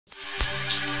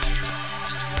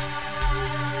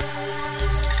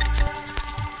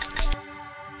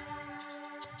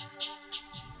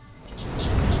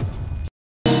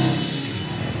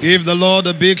Give the Lord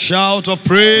a big shout of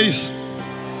praise.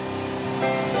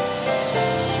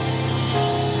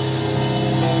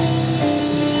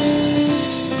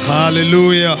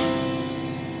 Hallelujah.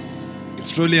 It's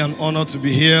truly an honor to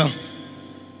be here,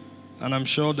 and I'm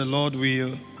sure the Lord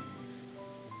will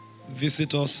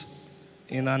visit us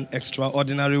in an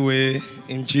extraordinary way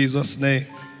in Jesus' name.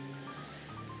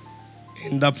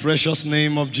 In the precious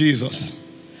name of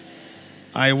Jesus,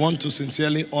 I want to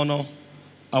sincerely honor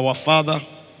our father,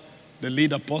 the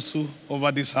lead apostle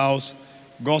over this house,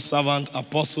 God's servant,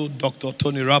 Apostle Dr.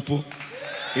 Tony Rapu.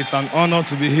 It's an honor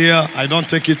to be here. I don't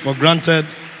take it for granted.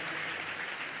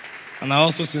 And I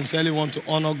also sincerely want to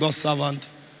honor God's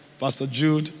servant, Pastor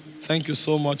Jude. Thank you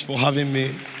so much for having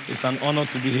me. It's an honor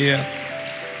to be here.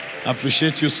 I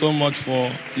appreciate you so much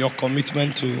for your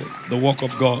commitment to the work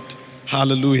of God.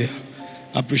 Hallelujah.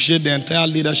 I appreciate the entire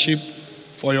leadership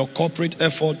for your corporate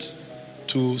effort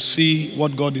to see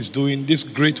what God is doing, this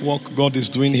great work God is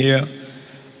doing here.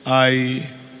 I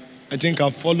think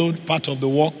I've followed part of the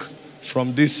work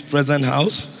from this present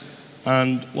house,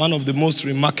 and one of the most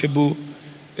remarkable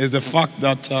is the fact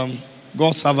that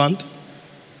God's servant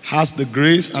has the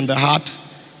grace and the heart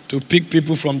to pick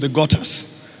people from the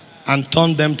gutters and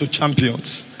turn them to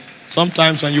champions.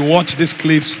 Sometimes when you watch these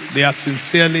clips, they are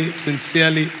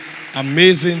sincerely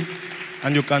amazing,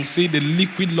 and you can see the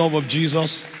liquid love of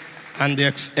Jesus and the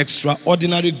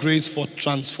extraordinary grace for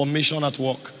transformation at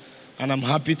work. And I'm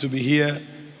happy to be here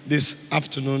this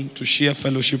afternoon to share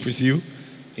fellowship with you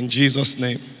in Jesus'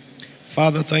 name.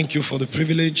 Father, thank you for the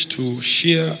privilege to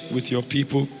share with your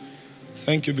people.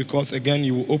 Thank you because, again,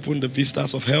 you will open the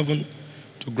vistas of heaven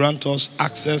to grant us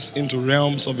access into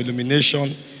realms of illumination,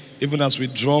 even as we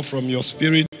draw from your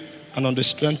spirit, and on the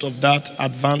strength of that,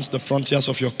 advance the frontiers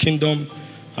of your kingdom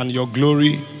and your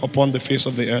glory upon the face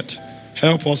of the earth.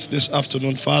 Help us this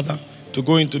afternoon, Father, to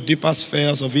go into deeper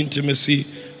spheres of intimacy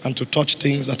and to touch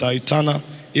things that are eternal,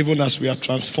 even as we are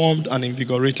transformed and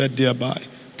invigorated thereby.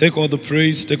 Take all the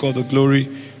praise, take all the glory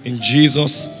in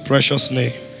Jesus' precious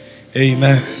name.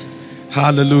 Amen.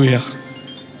 Hallelujah.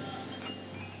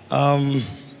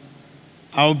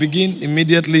 I'll begin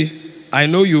immediately. I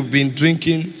know you've been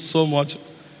drinking so much,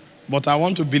 but I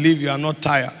want to believe you are not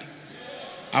tired.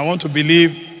 I want to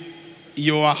believe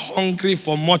you are hungry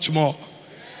for much more.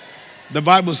 The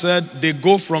Bible said they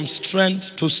go from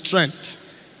strength to strength,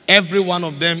 every one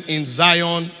of them in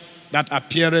Zion that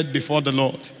appeared before the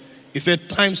Lord. He said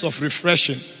times of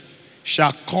refreshing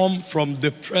shall come from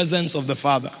the presence of the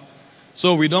Father.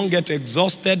 So we don't get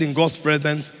exhausted in God's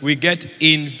presence, we get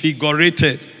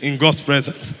invigorated in God's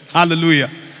presence. Hallelujah.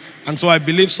 And so I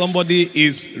believe somebody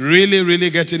is really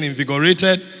getting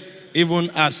invigorated, even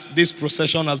as this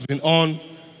procession has been on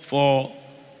for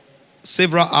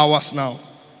several hours now.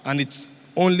 And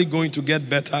it's only going to get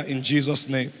better in Jesus'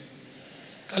 name.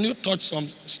 Can you touch some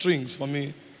strings for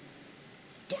me?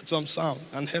 Touch some sound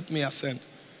and help me ascend.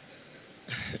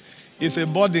 It's a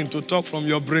burden to talk from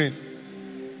your brain.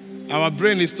 Our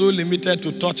brain is too limited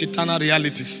to touch eternal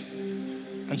realities.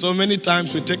 And so many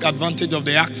times we take advantage of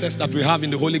the access that we have in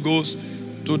the Holy Ghost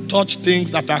to touch things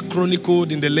that are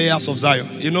chronicled in the layers of Zion.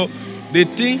 You know, the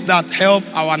things that help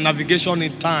our navigation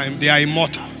in time, they are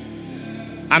immortal.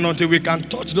 And until we can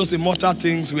touch those immortal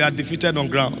things, we are defeated on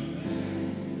ground.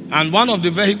 And one of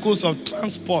the vehicles of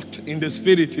transport in the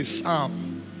spirit is sound.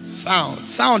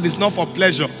 Sound is not for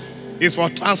pleasure, it's for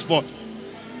transport.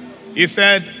 He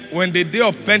said, when the day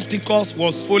of Pentecost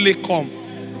was fully come,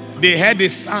 they heard a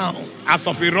sound as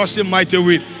of a rushing mighty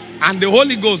wind. And the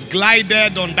Holy Ghost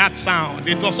glided on that sound.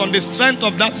 It was on the strength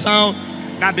of that sound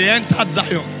that they entered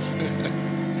Zion.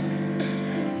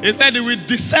 He said he will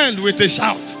descend with a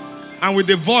shout and with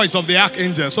the voice of the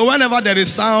archangel. So whenever there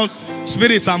is sound,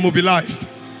 spirits are mobilized.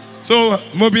 So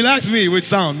mobilize me with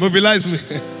sound. Mobilize me.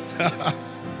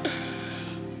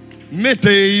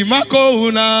 Mete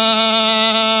makona,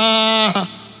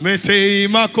 mete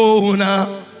makona,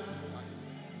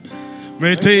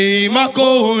 mete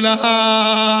makona,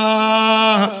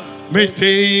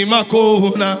 mete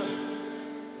makona,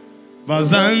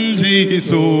 bazanji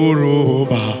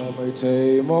toroba.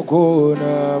 Mete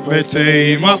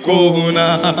makona,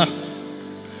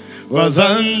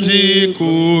 bazanji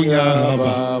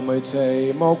kunyaba.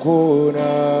 Mete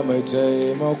makona,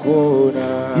 mete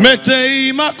makona,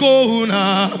 mete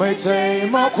makona, mete makona,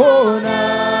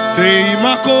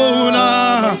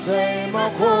 mete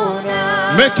makona,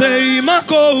 mete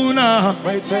makona,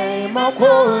 mete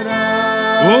makona,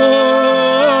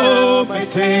 oh,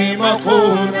 mete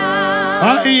makona.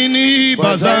 Aini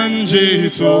bazanje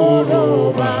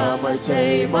toroba,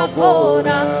 mete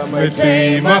makona,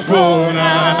 mete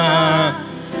makona,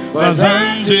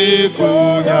 Bazanji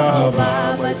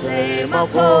kunyaba. Mete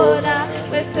makona,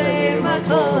 mete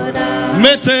makona.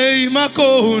 Mete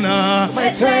makona.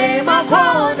 Mete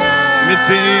makona.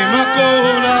 Mete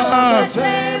makona.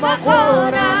 Mete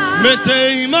makona.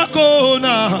 Mete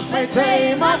makona.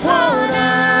 Mete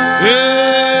makona.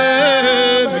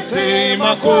 Mete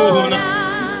makona.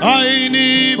 Aini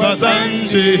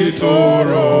bazanji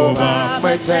toroba.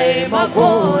 Mete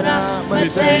makona.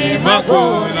 Mete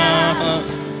makona.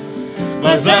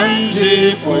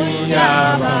 Bazanji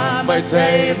kunyaba.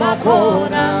 Mete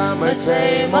makona.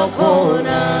 Mete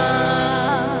makona.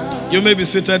 You may be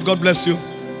seated. God bless you.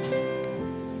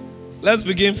 Let's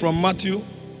begin from Matthew,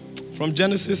 from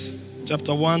Genesis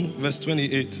chapter 1, verse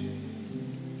 28.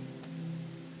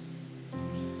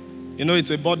 You know,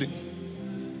 it's a burden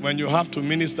when you have to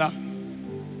minister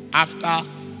after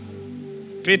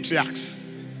patriarchs,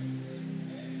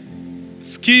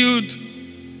 skilled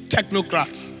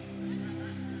technocrats,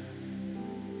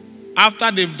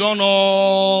 after they've done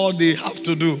all they have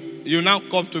to do. You now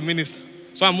come to minister.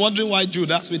 So I'm wondering why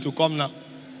Jude asked me to come now.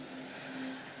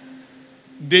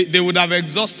 They would have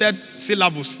exhausted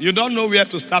syllabus. You don't know where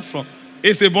to start from.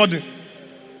 It's a burden.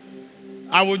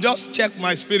 I will just check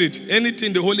my spirit.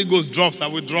 Anything the Holy Ghost drops, I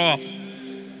will draw out.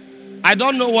 I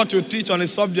don't know what to teach on a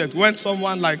subject when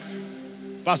someone like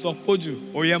Pastor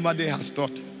Poju Oyemade has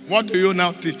taught. What do you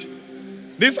now teach?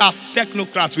 These are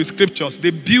technocrats with scriptures.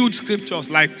 They build scriptures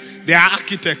like they are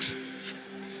architects.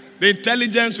 The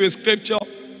intelligence with scripture,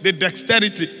 the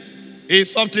dexterity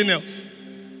is something else.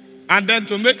 And then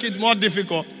to make it more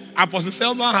difficult, Apostle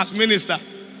Selma has ministered.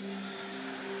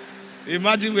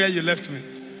 Imagine where you left me.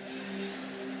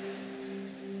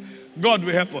 God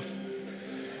will help us.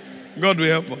 God will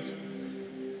help us.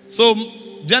 So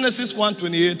Genesis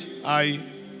 1:28, I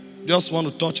just want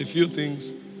to touch a few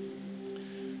things.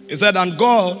 It said, and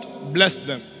God blessed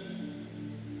them.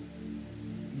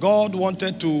 God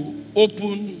wanted to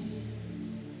open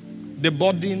the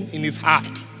burden in his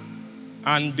heart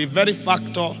and the very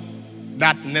factor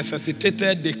that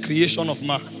necessitated the creation of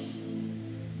man.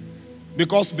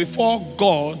 Because before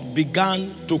God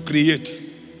began to create,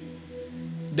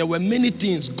 there were many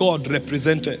things God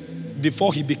represented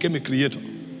before he became a creator.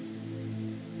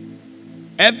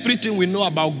 Everything we know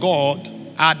about God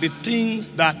are the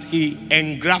things that he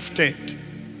engrafted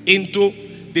into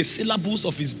the syllables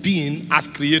of his being as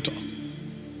creator.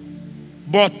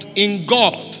 But in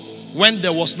God, when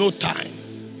there was no time,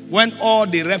 when all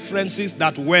the references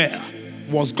that were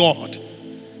was God,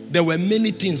 there were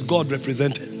many things God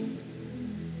represented.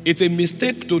 It's a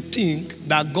mistake to think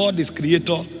that God is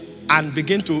creator and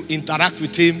begin to interact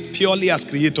with him purely as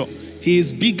creator. He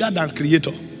is bigger than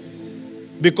creator.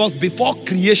 Because before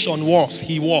creation was,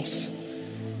 he was.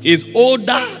 He is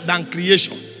older than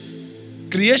creation.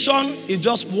 Creation is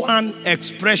just one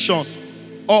expression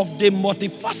of the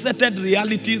multifaceted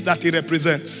realities that he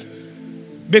represents.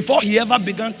 Before he ever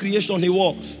began creation, he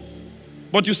was.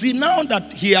 But you see, now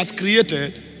that he has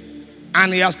created,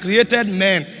 and he has created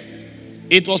men,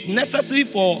 it was necessary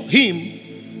for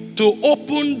him to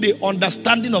open the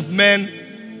understanding of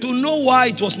men to know why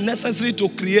it was necessary to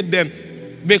create them.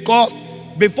 Because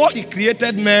before he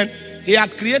created men, he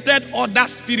had created other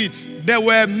spirits. There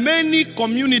were many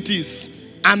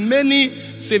communities and many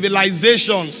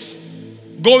civilizations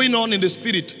going on in the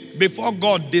spirit before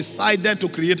God decided to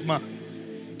create man.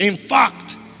 In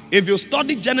fact, if you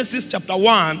study Genesis chapter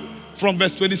 1 from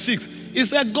verse 26, it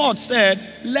said, God said,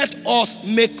 let us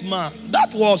make man.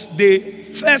 That was the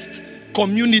first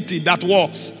community that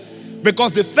was.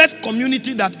 Because the first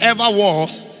community that ever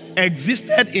was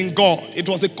existed in God. It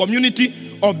was a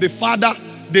community of the Father,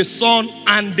 the Son,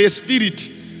 and the Spirit.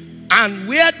 And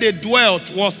where they dwelt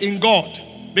was in God.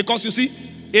 Because you see,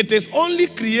 it is only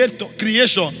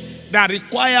creation that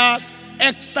requires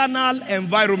external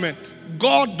environment.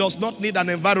 God does not need an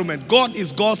environment. God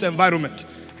is God's environment.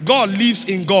 God lives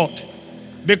in God.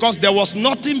 Because there was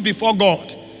nothing before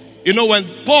God. You know, when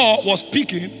Paul was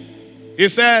speaking, he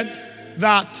said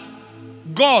that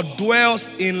God dwells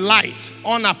in light,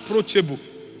 unapproachable,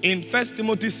 in 1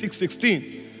 Timothy 6:16.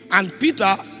 And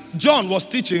John was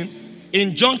teaching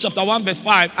in John chapter 1 verse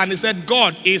 5, and he said,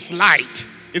 God is light.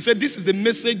 He said, this is the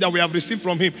message that we have received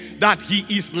from him, that he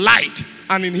is light,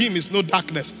 and in him is no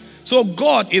darkness. So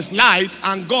God is light,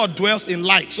 and God dwells in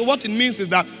light. So what it means is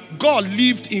that God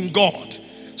lived in God.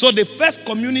 So the first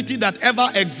community that ever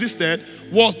existed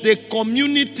was the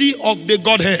community of the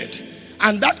Godhead.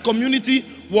 And that community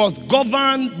was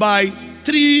governed by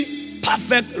three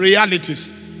perfect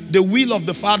realities: the will of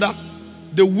the Father,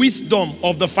 the wisdom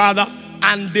of the Father,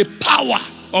 and the power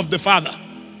of the Father.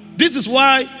 This is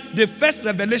why the first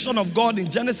revelation of God in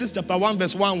Genesis chapter 1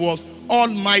 verse 1 was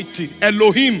Almighty,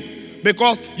 Elohim,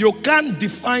 because you can't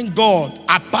define God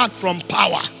apart from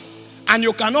power. And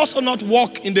you can also not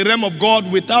walk in the realm of God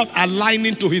without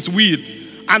aligning to his will.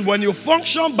 And when you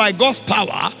function by God's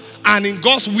power and in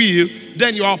God's will,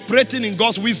 then you are operating in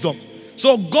God's wisdom.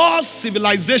 So God's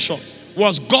civilization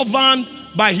was governed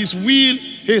by his will,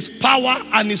 his power,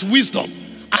 and his wisdom.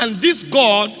 And this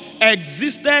God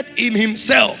existed in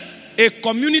himself, a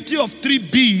community of three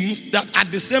beings that at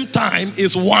the same time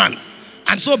is one.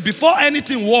 And so before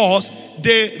anything was,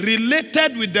 they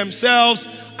related with themselves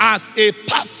as a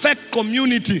perfect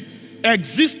community,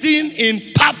 existing in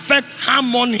perfect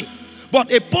harmony.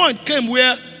 But a point came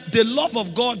where the love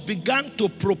of God began to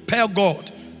propel God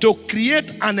to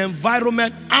create an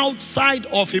environment outside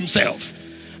of himself.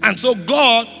 And so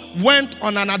God went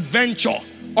on an adventure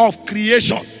of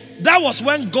creation. That was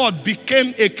when God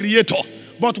became a creator.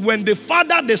 But when the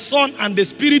Father, the Son, and the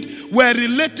Spirit were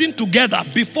relating together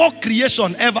before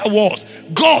creation ever was,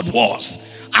 God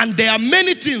was. And there are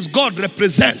many things God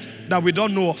represents that we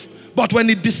don't know of. But when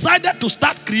he decided to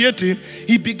start creating,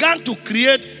 he began to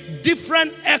create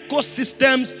different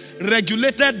ecosystems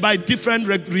regulated by different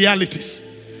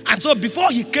realities. And so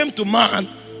before he came to man,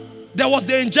 there was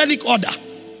the angelic order.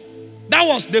 That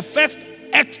was the first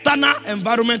external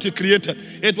environment he created.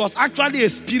 It was actually a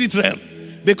spirit realm.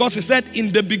 Because he said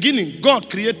in the beginning, God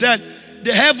created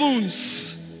the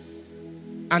heavens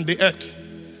and the earth.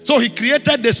 So he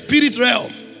created the spirit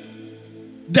realm.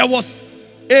 There was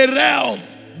a realm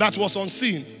that was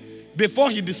unseen before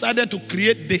he decided to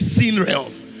create the seen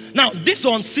realm. Now, this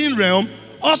unseen realm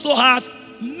also has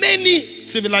many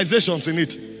civilizations in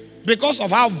it because of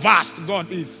how vast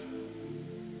God is.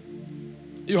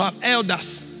 You have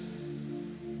elders.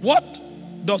 What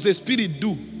does a spirit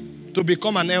do to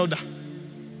become an elder?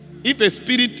 If a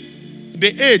spirit,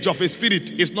 the age of a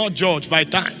spirit is not judged by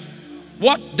time,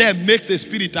 what then makes a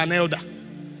spirit an elder?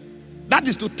 That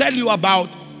is to tell you about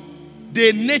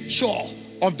the nature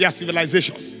of their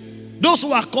civilization. Those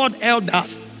who are called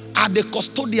elders are the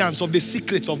custodians of the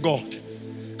secrets of God.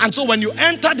 And so when you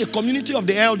enter the community of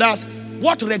the elders,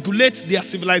 what regulates their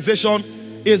civilization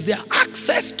is their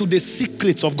access to the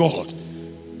secrets of God.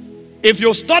 If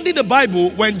you study the Bible,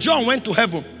 when John went to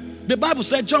heaven, the Bible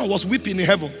said John was weeping in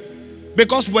heaven.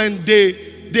 Because when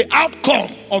the outcome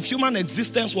of human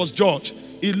existence was judged,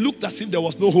 it looked as if there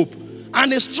was no hope.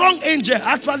 And a strong angel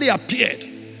actually appeared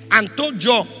and told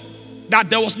John that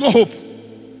there was no hope.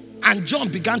 And John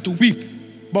began to weep.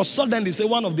 But suddenly, say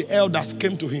one of the elders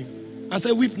came to him and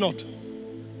said, "Weep not."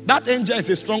 That angel is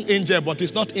a strong angel, but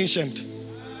it's not ancient.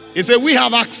 He said, "We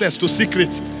have access to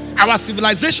secrets. Our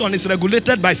civilization is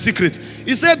regulated by secrets."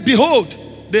 He said, "Behold,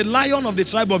 the Lion of the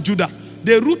tribe of Judah,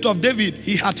 the root of David,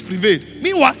 he had prevailed."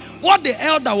 Meanwhile, what the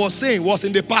elder was saying was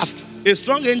in the past. A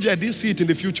strong angel didn't see it in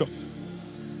the future.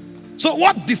 So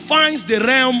what defines the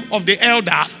realm of the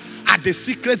elders are the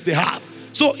secrets they have.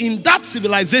 So in that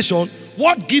civilization,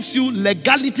 what gives you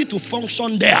legality to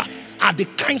function there are the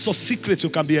kinds of secrets you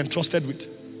can be entrusted with.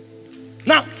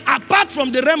 Now, apart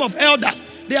from the realm of elders,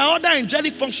 there are other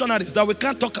angelic functionaries that we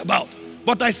can't talk about.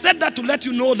 But I said that to let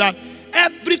you know that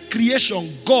every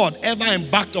creation God ever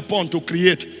embarked upon to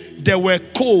create, there were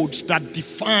codes that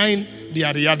define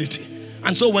their reality.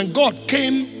 And so when God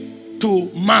came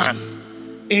to man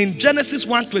in Genesis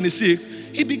 1:26,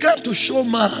 he began to show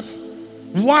man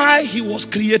why he was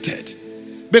created.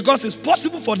 Because it's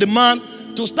possible for the man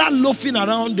to start loafing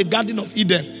around the Garden of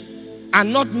Eden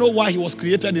and not know why he was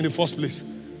created in the first place.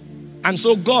 And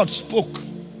so God spoke.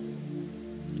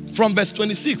 From verse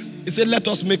 26, he said, "Let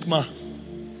us make man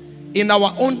in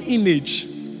our own image,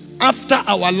 after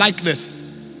our likeness."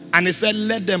 And he said,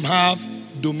 "Let them have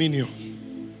dominion."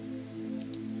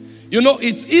 You know,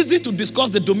 it's easy to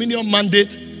discuss the dominion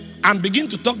mandate and begin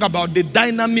to talk about the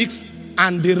dynamics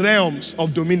and the realms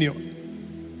of dominion.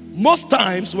 Most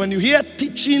times when you hear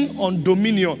teaching on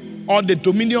dominion or the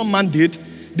dominion mandate,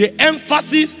 the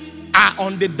emphasis are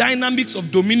on the dynamics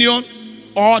of dominion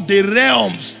or the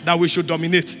realms that we should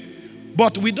dominate.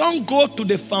 But we don't go to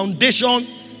the foundation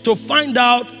to find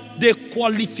out the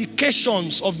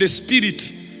qualifications of the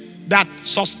spirit that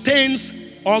sustains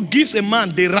or gives a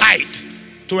man the right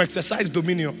to exercise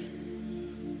dominion.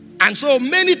 And so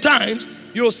many times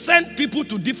you send people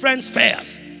to different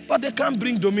spheres, but they can't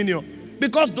bring dominion.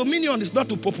 Because dominion is not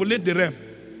to populate the realm.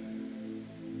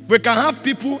 We can have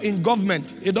people in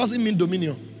government, it doesn't mean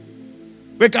dominion.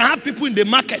 We can have people in the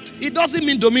market, it doesn't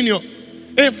mean dominion.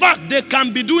 In fact, they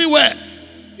can be doing well,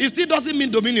 it still doesn't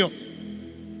mean dominion.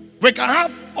 We can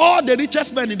have all the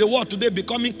richest men in the world today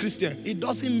becoming Christian, it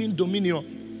doesn't mean dominion.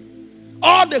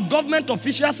 All the government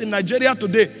officials in Nigeria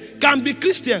today can be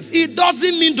Christians. It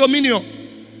doesn't mean dominion.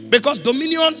 Because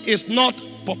dominion is not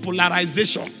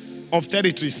popularization of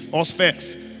territories or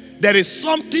spheres. There is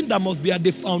something that must be at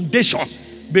the foundation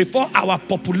before our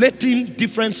populating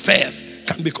different spheres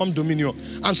can become dominion.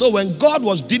 And so when God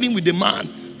was dealing with the man,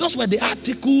 those were the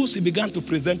articles he began to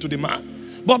present to the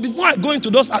man. But before I go into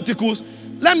those articles,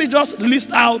 let me just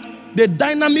list out the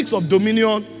dynamics of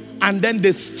dominion and then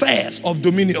the spheres of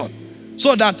dominion,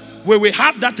 so that we will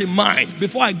have that in mind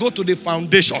before I go to the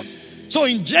foundation. So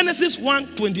in Genesis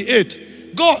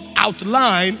 1:28, God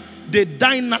outlined the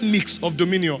dynamics of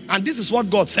dominion. And this is what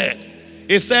God said.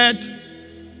 He said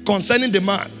concerning the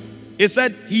man, he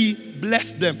said he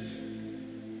blessed them.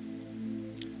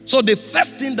 So the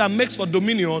first thing that makes for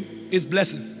dominion is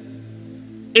blessing.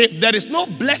 If there is no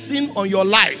blessing on your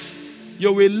life,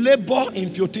 you will labor in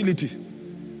futility.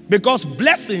 Because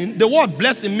blessing, the word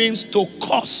blessing means to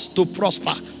cause to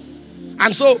prosper.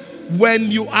 And so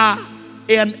when you are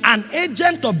an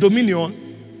agent of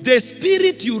dominion, the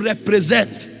spirit you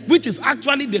represent, which is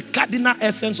actually the cardinal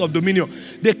essence of dominion.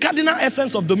 The cardinal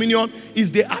essence of dominion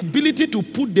is the ability to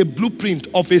put the blueprint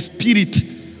of a spirit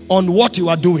on what you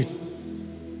are doing.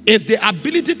 It's the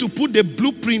ability to put the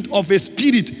blueprint of a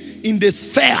spirit in the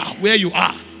sphere where you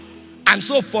are. And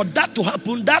so for that to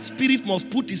happen, that spirit must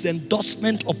put his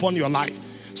endorsement upon your life.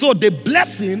 So the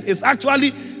blessing is actually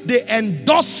the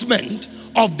endorsement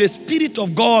of the Spirit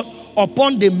of God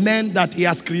upon the men that he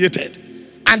has created.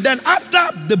 And then after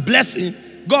the blessing,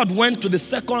 God went to the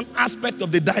second aspect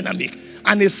of the dynamic.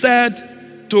 And he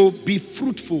said to be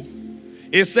fruitful.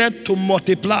 He said to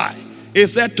multiply. He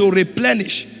said to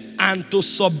replenish and to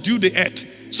subdue the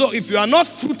earth. So if you are not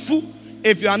fruitful,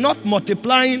 if you are not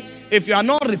multiplying, if you are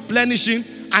not replenishing,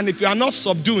 and if you are not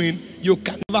subduing, you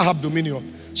can never have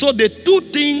dominion. So the two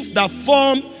things that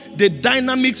form the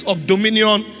dynamics of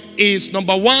dominion is,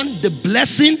 number one, the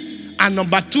blessing, and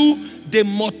number two, the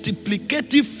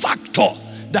multiplicative factor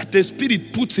that the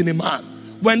Spirit puts in a man.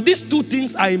 When these two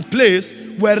things are in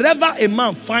place, wherever a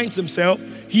man finds himself,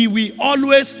 he will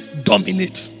always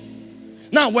dominate.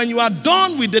 Now, when you are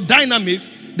done with the dynamics,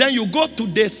 then you go to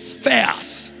the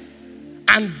spheres.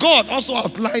 And God also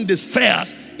outlined the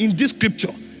spheres in this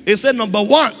scripture. He said, number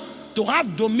one, to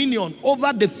have dominion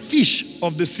over the fish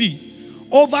of the sea,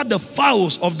 over the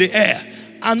fowls of the air,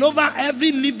 and over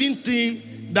every living thing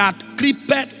that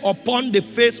creepeth upon the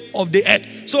face of the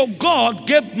earth. So God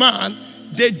gave man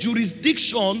the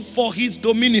jurisdiction for his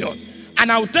dominion.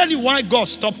 And I'll tell you why God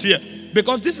stopped here.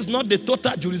 Because this is not the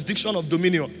total jurisdiction of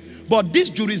dominion. But this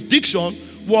jurisdiction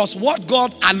was what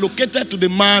God allocated to the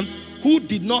man who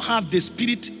did not have the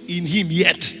Spirit in him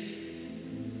yet.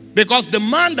 Because the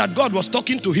man that God was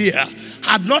talking to here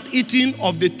had not eaten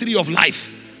of the tree of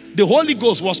life. The Holy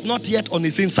Ghost was not yet on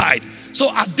his inside. So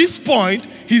at this point,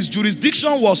 his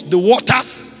jurisdiction was the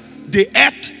waters, the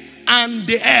earth, and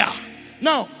the air.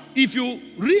 Now, if you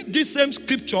read this same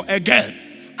scripture again,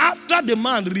 after the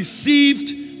man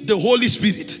received the Holy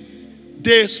Spirit,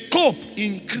 the scope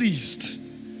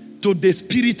increased to the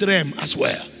spirit realm as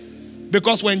well.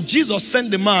 Because when Jesus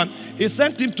sent the man, he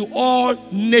sent him to all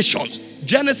nations.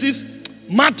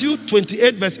 Matthew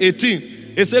 28 verse 18.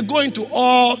 He said, go into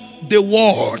all the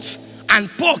world. And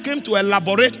Paul came to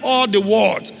elaborate all the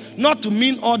words, not to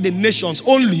mean all the nations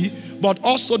only, but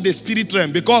also the spirit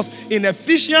realm. Because in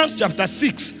Ephesians chapter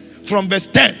 6 from verse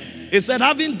 10, he said,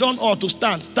 having done all to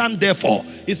stand, stand therefore.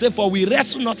 He said, for we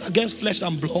wrestle not against flesh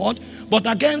and blood, but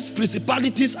against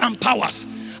principalities and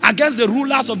powers, against the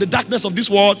rulers of the darkness of this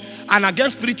world, and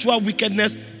against spiritual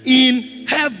wickedness in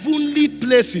heavenly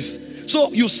places.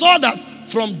 So you saw that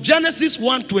from Genesis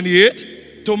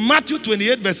 1:28 to Matthew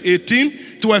 28 verse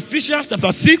 18 to Ephesians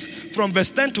chapter 6 from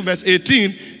verse 10 to verse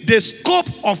 18, the scope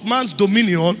of man's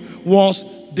dominion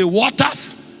was the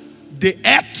waters, the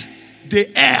earth, the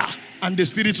air, and the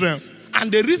spirit realm.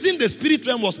 And the reason the spirit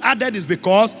realm was added is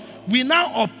because we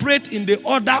now operate in the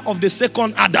order of the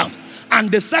second Adam. And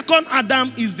the second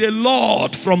Adam is the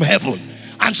Lord from heaven.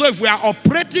 And so if we are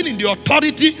operating in the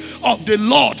authority of the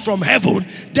Lord from heaven,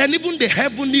 then even the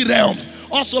heavenly realms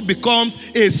also becomes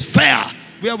a sphere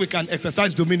where we can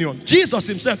exercise dominion. Jesus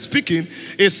himself speaking,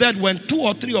 he said, when 2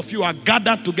 or 3 of you are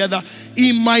gathered together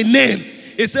in my name,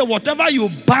 he said, whatever you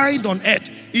bind on earth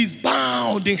is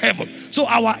bound in heaven. So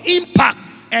our impact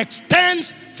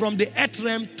extends from the earth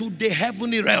realm to the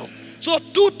heavenly realm. So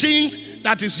 2 things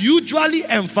that is usually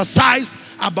emphasized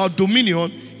about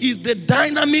dominion is the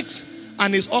dynamics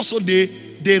and is also the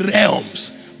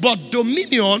realms. But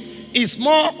dominion is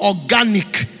more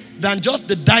organic than just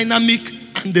the dynamic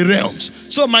and the realms.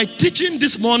 So my teaching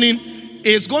this morning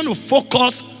is going to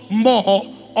focus more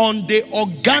on the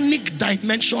organic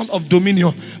dimension of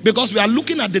dominion, because we are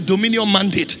looking at the dominion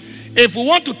mandate. If we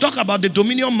want to talk about the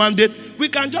dominion mandate, we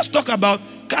can just talk about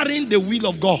carrying the will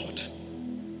of God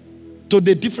to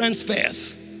the different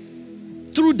spheres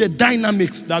through the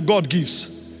dynamics that God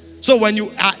gives. So when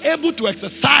you are able to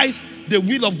exercise the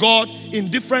will of God in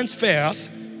different spheres,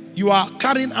 you are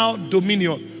carrying out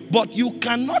dominion. But you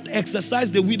cannot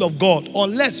exercise the will of God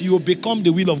unless you become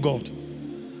the will of God.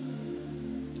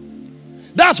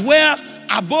 That's where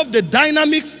above the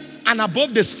dynamics and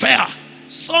above the sphere,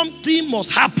 something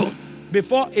must happen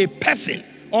before a person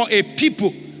or a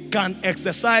people can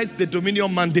exercise the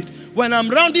dominion mandate. When I'm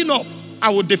rounding up, I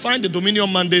will define the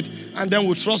dominion mandate and then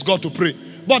we'll trust God to pray.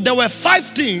 But there were 5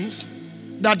 things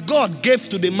that God gave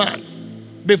to the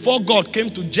man before God came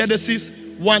to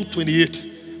Genesis 1:28.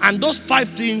 And those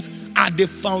 5 things are the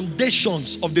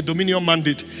foundations of the dominion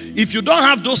mandate. If you don't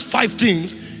have those 5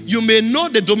 things, you may know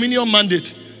the dominion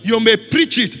mandate, you may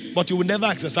preach it, but you will never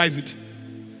exercise it.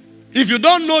 If you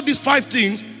don't know these 5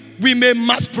 things, we may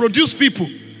mass produce people,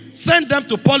 send them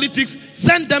to politics,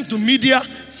 send them to media,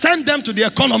 send them to the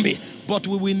economy, but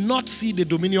we will not see the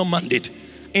dominion mandate.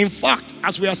 In fact,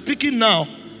 as we are speaking now,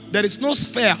 there is no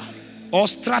sphere or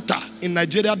strata in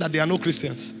Nigeria that there are no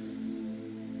Christians.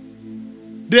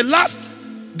 The last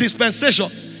dispensation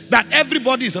that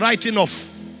everybody is writing off.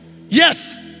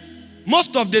 Yes,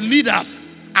 most of the leaders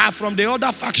are from the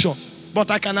other faction,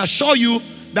 but I can assure you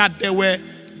that there were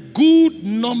good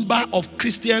number of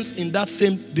Christians in that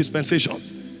same dispensation,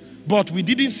 but we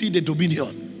didn't see the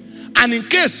dominion. And in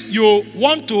case you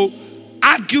want to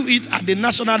argue it at the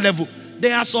national level,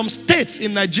 there are some states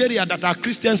in Nigeria that are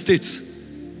Christian states.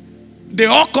 They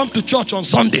all come to church on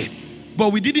Sunday,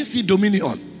 but we didn't see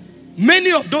dominion.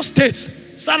 Many of those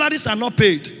states, salaries are not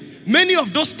paid. Many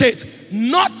of those states,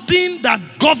 nothing that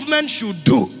government should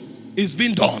do is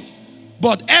being done.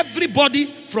 But everybody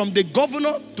from the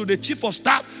governor to the chief of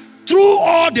staff, through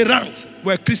all the ranks,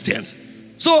 were Christians.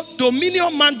 So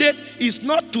dominion mandate is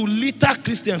not to litter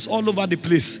Christians all over the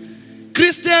place.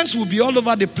 Christians will be all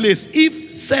over the place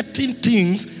if certain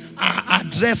things are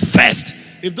addressed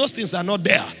first. If those things are not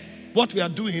there, what we are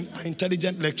doing are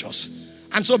intelligent lectures.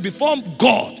 And so before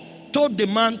God told the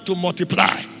man to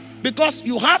multiply, because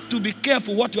you have to be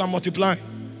careful what you are multiplying.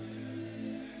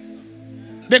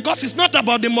 Because it's not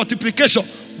about the multiplication.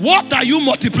 What are you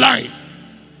multiplying?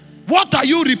 What are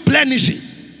you replenishing?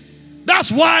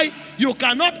 That's why you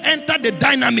cannot enter the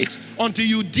dynamics until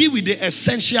you deal with the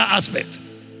essential aspect.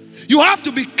 You have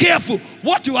to be careful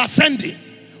what you are sending.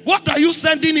 What are you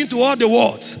sending into all the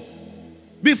worlds?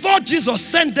 Before Jesus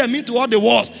sent them into all the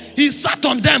worlds, he sat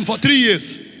on them for 3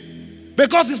 years.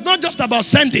 Because it's not just about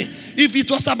sending. If it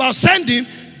was about sending,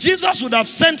 Jesus would have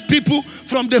sent people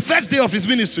from the first day of his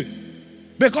ministry.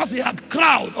 Because he had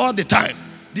crowd all the time.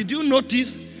 Did you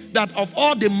notice that of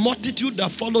all the multitude that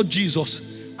followed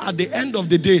Jesus, at the end of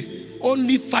the day,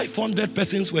 only 500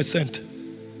 persons were sent?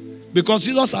 Because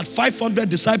Jesus had 500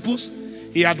 disciples,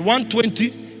 he had 120,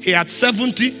 he had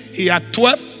 70, he had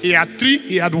 12, he had 3,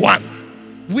 he had 1.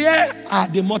 Where are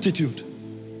the multitude?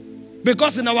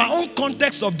 Because in our own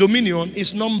context of dominion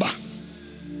is number.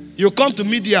 You come to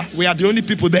media, we are the only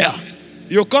people there.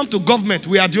 You come to government,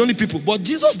 we are the only people. But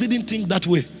Jesus didn't think that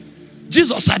way.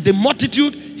 Jesus had the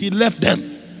multitude, he left them.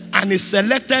 And he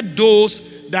selected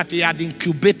those that he had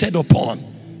incubated upon.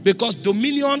 Because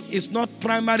dominion is not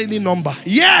primarily number.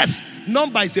 Yes,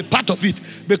 number is a part of it.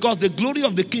 Because the glory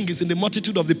of the king is in the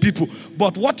multitude of the people.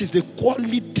 But what is the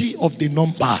quality of the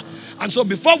number? And so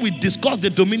before we discuss the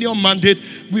dominion mandate,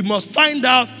 we must find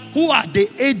out who are the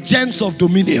agents of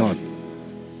dominion.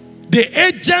 The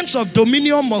agents of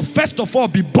dominion must first of all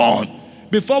be born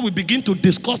before we begin to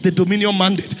discuss the dominion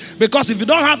mandate. Because if you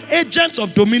don't have agents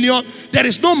of dominion, there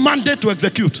is no mandate to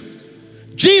execute.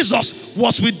 Jesus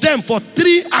was with them for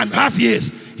 3.5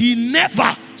 years. He never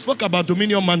spoke about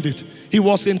dominion mandate. He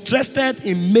was interested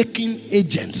in making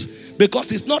agents.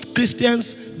 Because it's not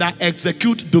Christians that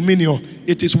execute dominion.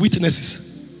 It is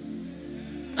witnesses.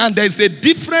 And there is a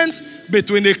difference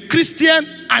between a Christian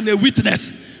and a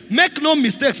witness. Make no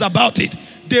mistakes about it.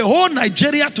 The whole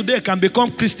Nigeria today can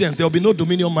become Christians. There will be no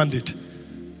dominion mandate.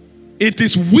 It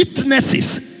is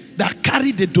witnesses that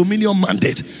carry the dominion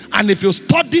mandate. And if you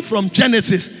study from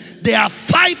Genesis, there are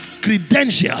 5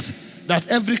 credentials that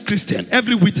every Christian,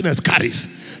 every witness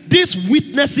carries. These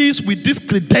witnesses with these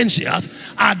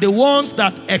credentials are the ones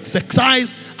that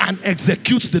exercise and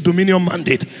execute the dominion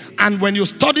mandate. And when you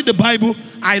study the Bible,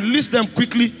 I list them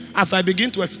quickly as I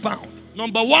begin to expound.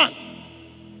 Number 1,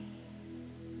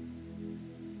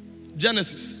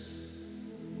 Genesis.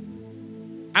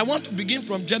 I want to begin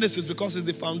from Genesis because it's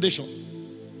the foundation.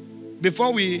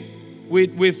 before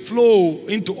we flow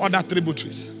into other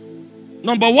tributaries.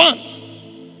 Number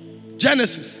 1,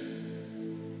 Genesis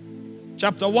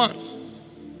chapter 1,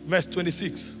 verse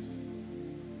 26.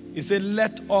 He said,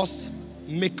 let us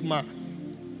make man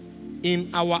in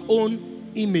our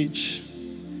own image.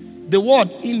 The word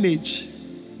image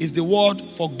is the word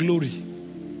for glory.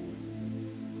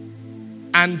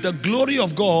 And the glory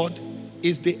of God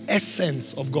is the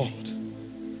essence of God,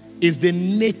 is the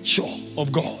nature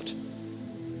of God.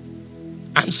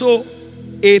 And so,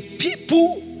 a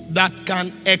people that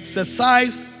can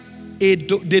exercise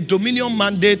the dominion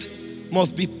mandate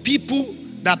must be people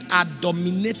that are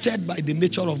dominated by the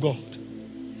nature of God.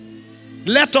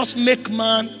 Let us make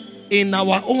man in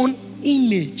our own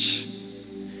image.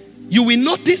 You will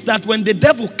notice that when the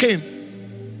devil came,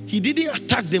 he didn't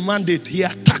attack the mandate, he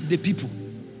attacked the people.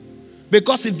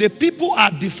 Because if the people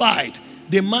are defied,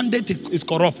 the mandate is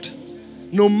corrupt.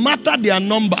 No matter their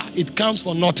number, it counts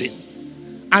for nothing.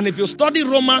 And if you study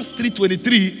Romans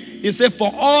 3:23, it says,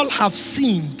 for all have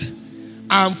sinned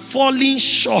and fallen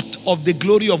short of the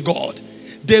glory of God.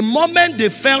 The moment they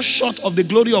fell short of the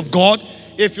glory of God,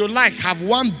 if you like, have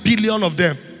 1 billion of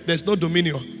them, there's no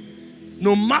dominion.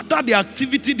 No matter the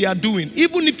activity they are doing,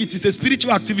 even if it is a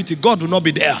spiritual activity, God will not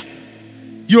be there.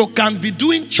 You can be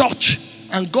doing church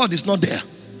and God is not there.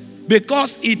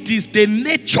 Because it is the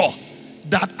nature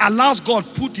that allows God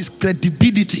to put his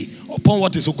credibility upon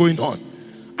what is going on.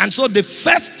 And so the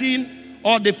first thing,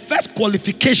 or the first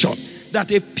qualification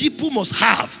that a people must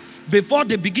have before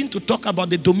they begin to talk about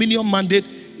the dominion mandate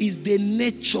is the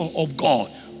nature of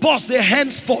God. Paul says,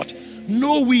 henceforth,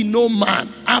 know we no man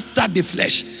after the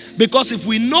flesh. Because if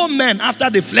we know men after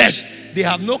the flesh, they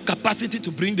have no capacity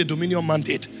to bring the dominion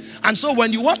mandate. And so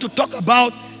when you want to talk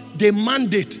about the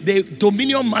mandate, the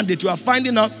dominion mandate, you are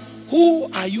finding out,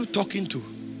 who are you talking to?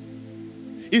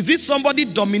 Is it somebody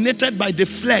dominated by the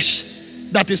flesh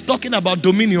that is talking about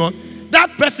dominion? That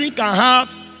person can have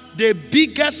the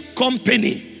biggest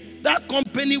company. That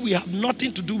company will have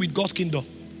nothing to do with God's kingdom.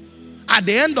 At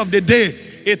the end of the day,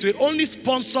 it will only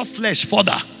sponsor flesh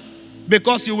further.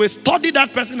 Because you will study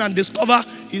that person and discover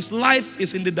his life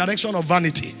is in the direction of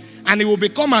vanity. And he will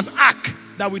become an ark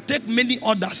that will take many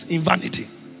others in vanity.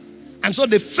 And so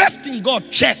the first thing God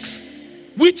checks,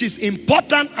 which is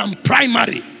important and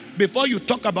primary before you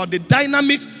talk about the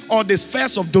dynamics or the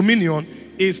spheres of dominion,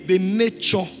 is the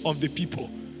nature of the people.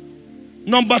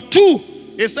 Number 2,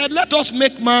 he said, let us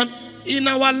make man in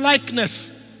our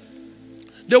likeness.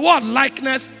 The word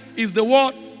likeness is the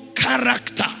word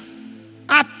character,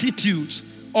 attitudes,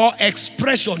 or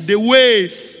expression, the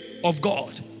ways of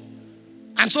God.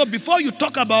 And so before you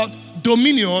talk about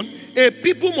dominion, a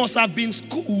people must have been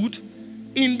schooled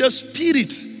in the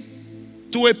spirit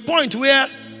to a point where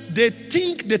they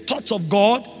think the thoughts of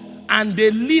God and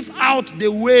they live out the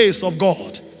ways of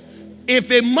God. If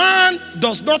a man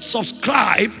does not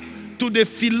subscribe to the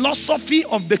philosophy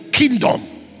of the kingdom,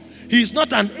 he is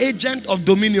not an agent of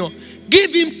dominion.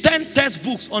 Give him 10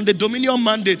 textbooks on the dominion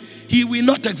mandate, he will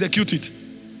not execute it.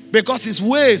 Because his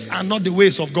ways are not the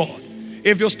ways of God.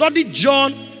 If you study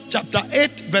John chapter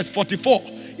 8 verse 44,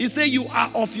 he said, you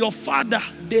are of your father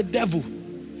the devil.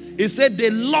 He said,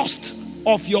 the lust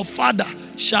of your father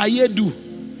shall ye do.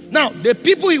 Now, the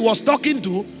people he was talking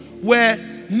to were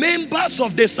members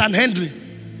of the Sanhedrin,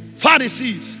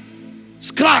 Pharisees,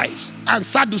 scribes, and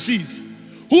Sadducees,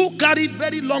 who carried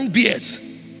very long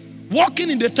beards, walking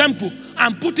in the temple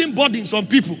and putting burdens on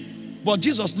people. But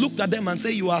Jesus looked at them and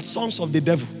said, you are sons of the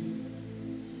devil.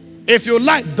 If you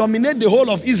like, dominate the whole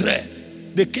of Israel,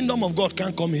 the kingdom of God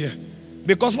can't come here.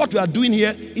 Because what we are doing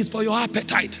here is for your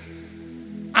appetite.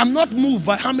 I'm not moved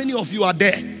by how many of you are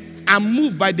there. I'm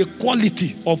moved by the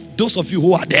quality of those of you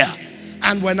who are there.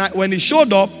 And when he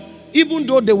showed up, even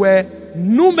though they were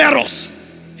numerous,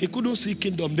 he couldn't see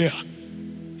kingdom there.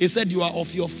 He said, you are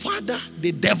of your father,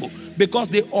 the devil. Because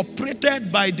they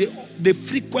operated by the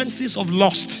frequencies of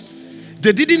lust.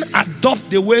 They didn't adopt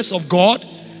the ways of God.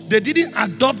 They didn't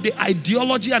adopt the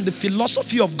ideology and the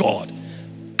philosophy of God.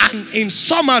 And in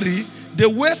summary, the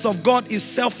ways of God is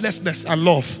selflessness and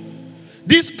love.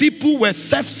 These people were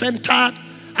self-centered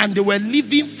and they were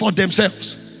living for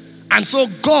themselves. And so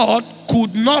God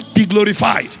could not be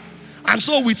glorified. And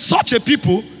so with such a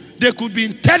people, they could be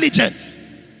intelligent,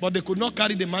 but they could not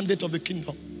carry the mandate of the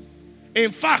kingdom.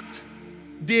 In fact,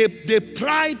 they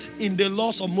pride in the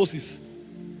laws of Moses.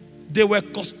 They were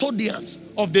custodians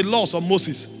of the laws of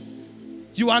Moses.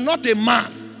 You are not a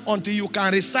man until you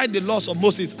can recite the laws of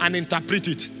Moses and interpret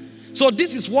it. So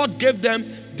this is what gave them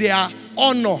their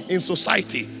honor in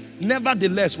society.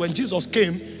 Nevertheless, when Jesus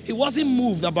came, he wasn't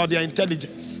moved about their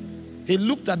intelligence. He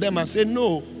looked at them and said,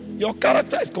 no, Your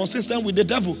character is consistent with the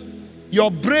devil. Your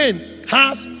brain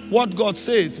has what God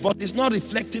says, but it's not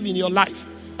reflective in your life.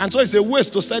 And so it's a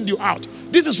waste to send you out.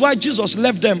 This is why Jesus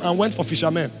left them and went for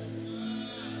fishermen.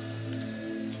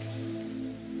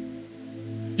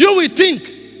 You will think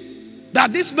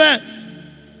that these men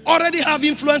already have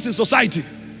influence in society.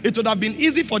 It would have been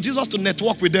easy for Jesus to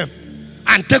network with them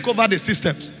and take over the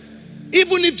systems.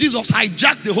 Even if Jesus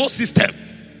hijacked the whole system,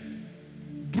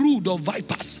 brood of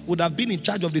vipers would have been in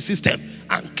charge of the system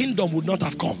and kingdom would not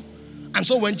have come. And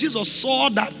so when Jesus saw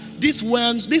that these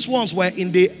ones were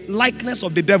in the likeness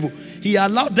of the devil, he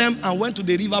allowed them and went to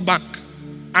the river bank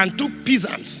and took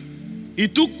peasants. He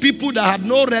took people that had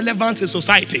no relevance in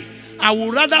society. I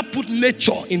would rather put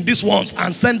nature in these ones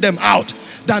and send them out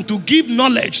than to give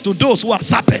knowledge to those who are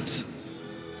serpents.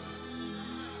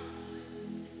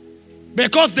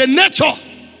 Because the nature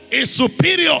is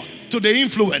superior to the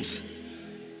influence.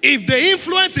 If the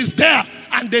influence is there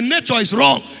and the nature is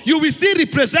wrong, you will still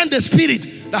represent the spirit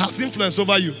that has influence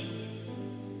over you.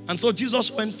 And so Jesus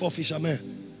went for fishermen.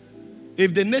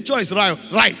 If the nature is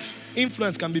right,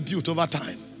 influence can be built over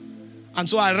time. And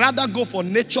so I'd rather go for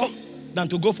nature than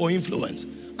to go for influence.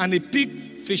 And he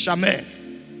picked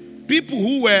fishermen, people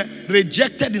who were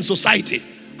rejected in society,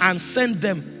 and sent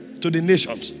them to the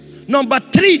nations. Number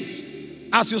 3,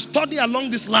 as you study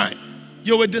along this line,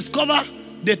 you will discover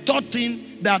the third thing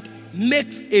that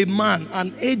makes a man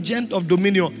an agent of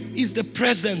dominion is the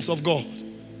presence of God.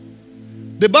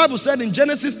 The Bible said in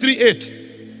Genesis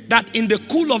 3:8 that in the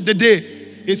cool of the day,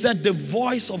 it said the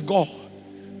voice of God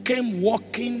came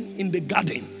walking in the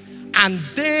garden, and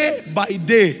day by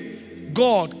day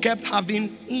God kept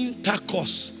having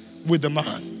intercourse with the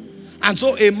man. And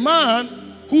so a man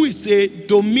who is a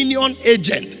dominion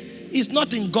agent is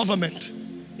not in government,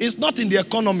 is not in the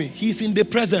economy, he's in the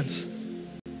presence.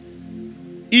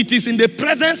 It is in the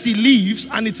presence he lives,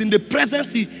 and it's in the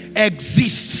presence he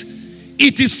exists.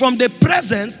 It is from the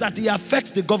presence that he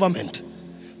affects the government.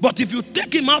 But if you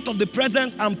take him out of the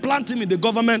presence and plant him in the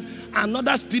government,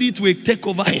 another spirit will take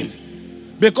over him.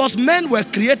 Because men were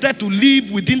created to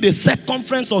live within the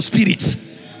circumference of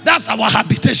spirits. That's our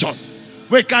habitation.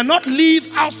 We cannot live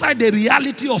outside the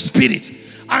reality of spirit.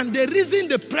 And the reason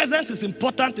the presence is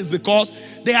important is because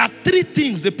there are 3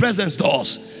 things the presence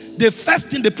does. The first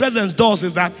thing the presence does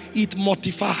is that it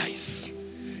mortifies.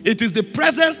 It is the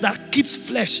presence that keeps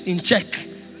flesh in check.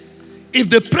 If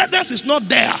the presence is not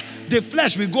there, the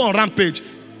flesh will go on rampage.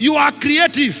 You are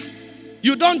creative.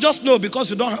 You don't just know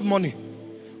because you don't have money.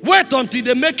 Wait until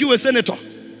they make you a senator.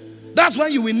 That's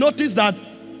when you will notice that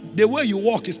the way you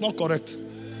walk is not correct.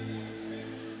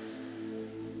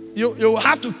 You will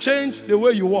have to change the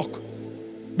way you walk,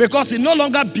 because it no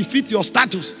longer befits your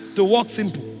status to walk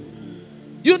simple.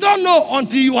 You don't know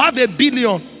until you have $1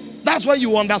 billion. That's when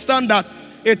you understand that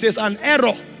it is an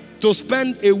error to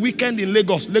spend a weekend in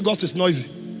Lagos. Lagos is noisy.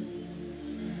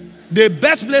 The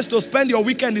best place to spend your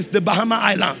weekend is the Bahama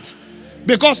Islands.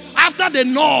 Because after the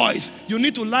noise, you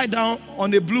need to lie down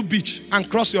on a blue beach and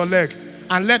cross your leg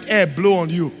and let air blow on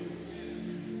you.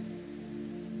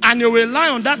 And you will lie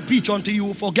on that beach until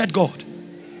you forget God.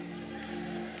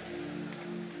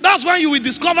 That's when you will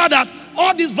discover that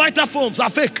all these vital forms are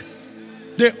fake.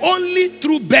 The only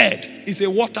true bed is a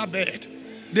water bed.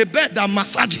 The bed that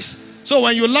massages. So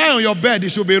when you lie on your bed, it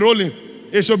should be rolling.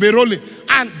 It should be rolling.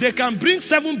 And they can bring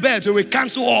 7 beds, they will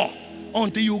cancel all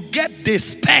until you get the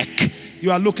spec you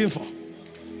are looking for.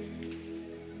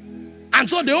 And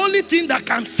so the only thing that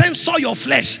can censor your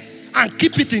flesh and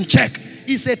keep it in check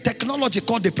is a technology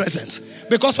called the presence.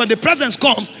 Because when the presence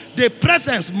comes, the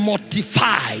presence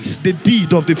mortifies the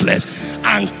deed of the flesh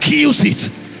and kills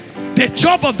it. The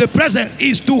job of the presence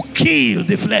is to kill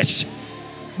the flesh.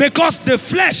 Because the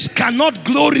flesh cannot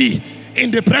glory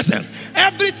in the presence.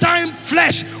 Every time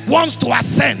flesh wants to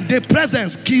ascend, the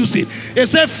presence kills it. It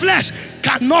says flesh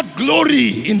cannot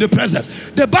glory in the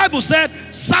presence. The Bible said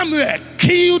Samuel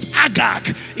killed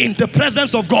Agag in the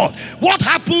presence of God. What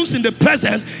happens in the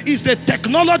presence is the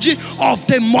technology of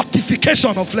the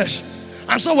mortification of flesh.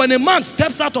 And so when a man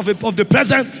steps out of the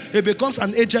presence, he becomes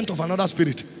an agent of another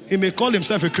spirit. He may call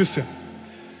himself a Christian.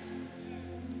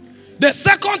 The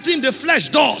second thing the flesh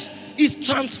does is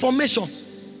transformation.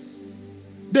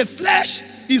 The flesh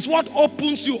is what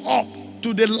opens you up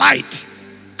to the light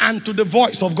and to the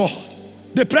voice of God.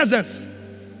 The presence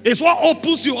is what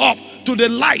opens you up to the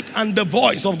light and the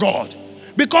voice of God.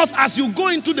 Because as you go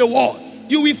into the world,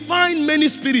 you will find many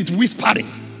spirits whispering.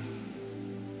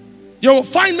 You will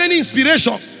find many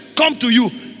inspirations come to you.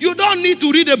 You don't need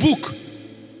to read a book.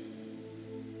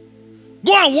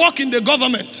 Go and work in the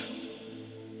government.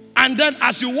 And then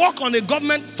as you work on a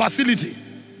government facility,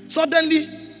 suddenly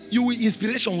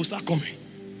inspiration will start coming.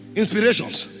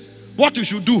 Inspirations. What you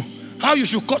should do, how you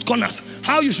should cut corners,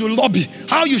 how you should lobby,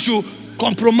 how you should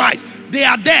compromise. They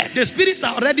are there. The spirits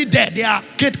are already there. They are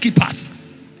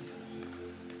gatekeepers.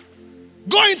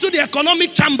 Go into the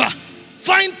economic chamber.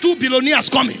 Find 2 billionaires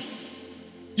coming.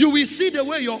 You will see the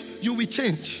way you will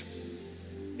change.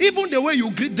 Even the way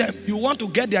you greet them, you want to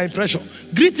get their impression.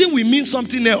 Greeting will mean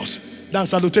something else than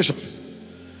salutation.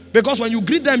 Because when you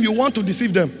greet them, you want to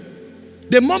deceive them.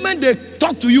 The moment they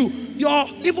talk to you,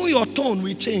 even your tone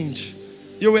will change.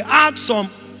 You will add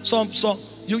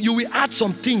you will add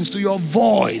some things to your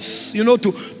voice,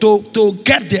 to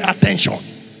get their attention.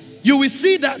 You will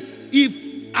see that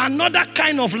if another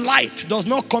kind of light does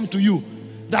not come to you,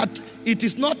 that it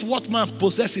is not what man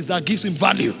possesses that gives him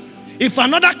value. If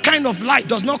another kind of light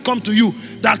does not come to you,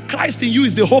 that Christ in you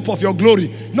is the hope of your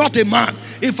glory, not a man.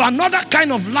 If another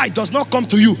kind of light does not come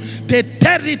to you, the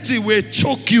territory will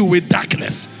choke you with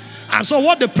darkness. And so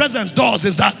what the presence does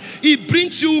is that it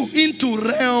brings you into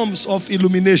realms of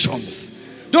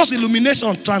illuminations. Those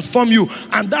illuminations transform you,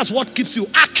 and that's what keeps you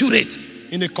accurate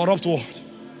in a corrupt world.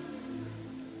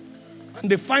 And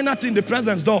the final thing the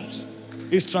presence does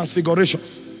is transfiguration.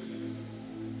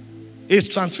 It's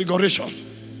transfiguration.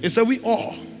 It said we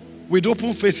all, with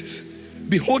open faces,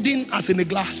 beholding as in a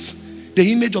glass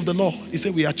the image of the Lord, he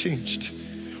said we are changed.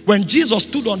 When Jesus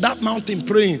stood on that mountain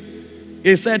praying,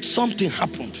 he said something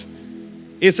happened.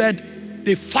 He said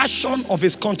the fashion of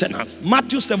his countenance,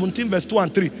 Matthew 17 verse 2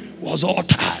 and 3, was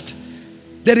altered.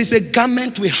 There is a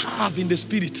garment we have in the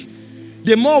spirit.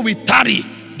 The more we tarry,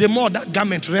 the more that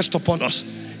garment rests upon us.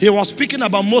 He was speaking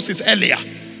about Moses earlier.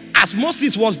 As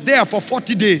Moses was there for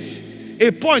 40 days,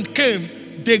 a point came,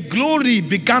 the glory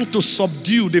began to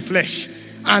subdue the flesh.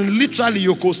 And literally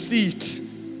you could see it.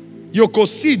 You could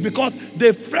see it because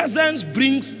the presence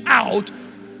brings out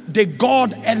the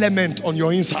God element on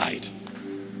your inside.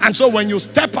 And so when you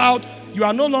step out, you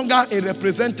are no longer a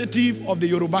representative of the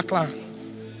Yoruba clan.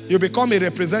 You become a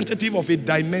representative of a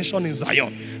dimension in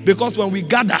Zion. Because when we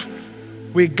gather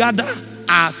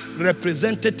as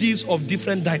representatives of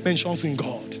different dimensions in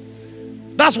God.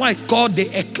 That's why it's called the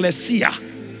ecclesia.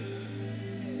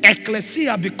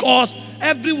 Ecclesia, because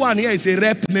everyone here is a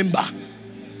rep member.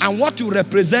 And what you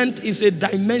represent is a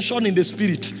dimension in the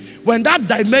spirit. When that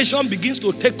dimension begins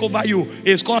to take over you,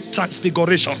 it's called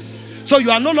transfiguration. So you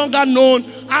are no longer known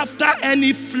after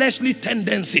any fleshly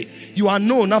tendency. You are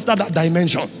known after that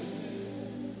dimension.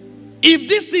 If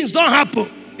these things don't happen,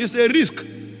 it's a risk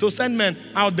to send men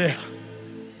out there.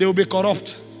 They will be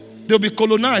corrupt. They will be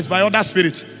colonized by other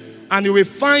spirits. And you will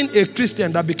find a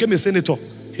Christian that became a senator.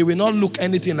 He will not look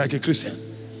anything like a Christian.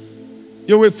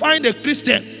 You will find a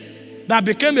Christian that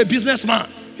became a businessman.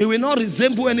 He will not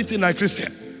resemble anything like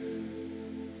Christian.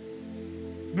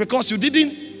 Because you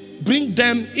didn't bring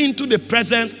them into the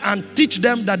presence and teach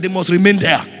them that they must remain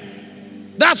there.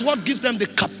 That's what gives them the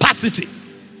capacity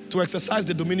to exercise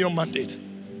the dominion mandate.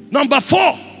 Number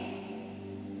 4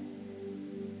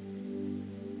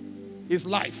 is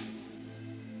life.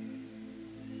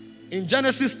 In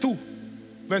Genesis 2,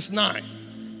 verse 9,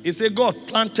 it says God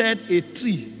planted a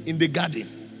tree in the garden.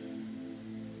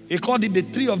 He called it the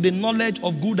tree of the knowledge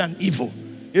of good and evil.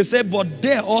 He said, but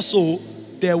there also,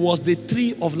 there was the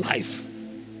tree of life.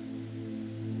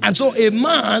 And so a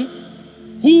man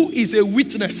who is a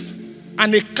witness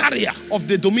and a carrier of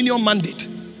the dominion mandate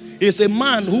is a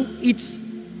man who eats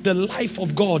the life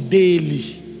of God daily.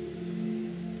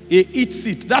 He eats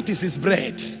it. That is his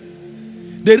bread.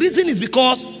 The reason is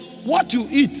because what you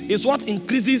eat is what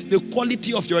increases the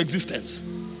quality of your existence.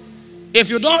 If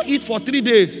you don't eat for 3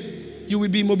 days, you will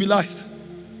be immobilized.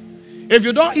 If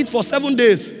you don't eat for 7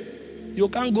 days, you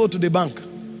can't go to the bank.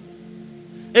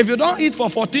 If you don't eat for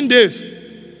 14 days,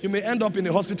 you may end up in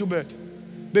a hospital bed.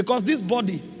 Because this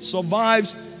body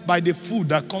survives by the food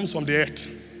that comes from the earth.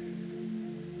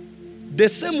 The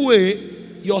same way,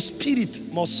 your spirit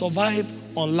must survive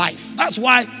on life. That's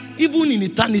why, even in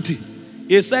eternity,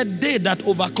 he said, they that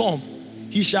overcome,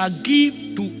 he shall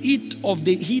give to eat of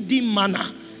the hidden manna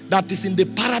that is in the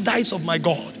paradise of my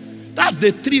God. That's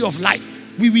the tree of life.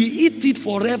 We will eat it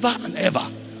forever and ever.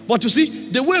 But you see,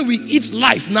 the way we eat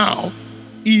life now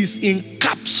is in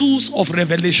capsules of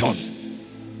revelation.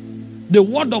 The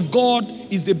word of God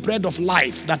is the bread of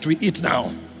life that we eat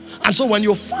now. And so when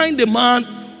you find a man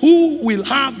who will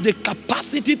have the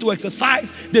capacity to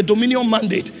exercise the dominion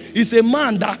mandate, is a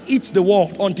man that eats the word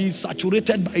until he's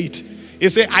saturated by it. He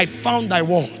said, I found thy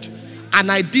word,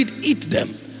 and I did eat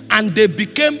them, and they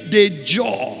became the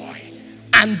joy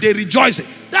and the rejoicing.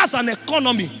 That's an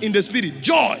economy in the spirit.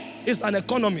 Joy is an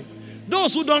economy.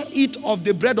 Those who don't eat of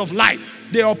the bread of life,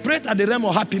 they operate at the realm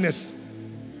of happiness.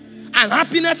 And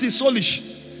happiness is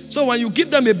soulish. So when you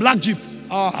give them a black jeep,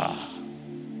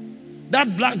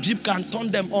 that black jeep can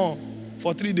turn them on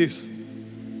for 3 days.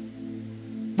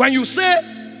 When you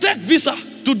say, take visa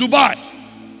to Dubai,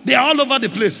 they are all over the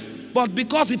place. But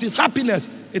because it is happiness,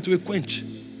 it will quench.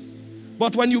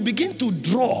 But when you begin to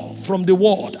draw from the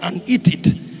word and eat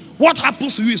it, what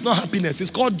happens to you is not happiness.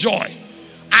 It's called joy.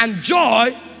 And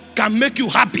joy can make you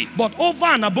happy. But over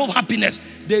and above happiness,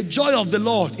 the joy of the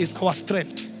Lord is our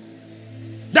strength.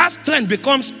 That strength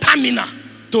becomes stamina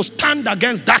to stand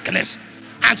against darkness.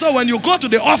 And so when you go to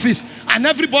the office and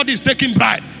everybody is taking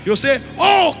bribe, you say,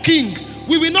 oh king,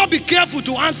 we will not be careful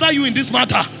to answer you in this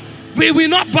matter. We will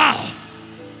not bow.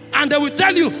 And they will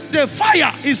tell you the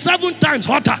fire is 7 times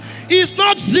hotter. It's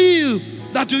not zeal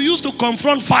that you use to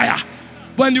confront fire.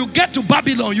 When you get to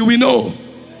Babylon, you will know.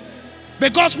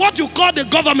 Because what you call the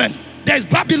government, there is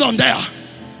Babylon there.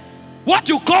 What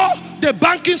you call the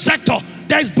banking sector,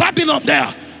 there is Babylon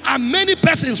there. And many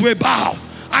persons will bow.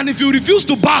 And if you refuse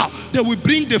to bow, they will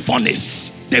bring the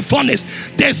furnace. The furnace.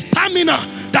 The stamina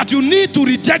that you need to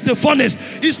reject the furnace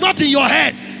is not in your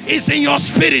head. It's in your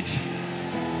spirit.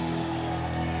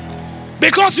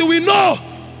 Because you will know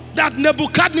that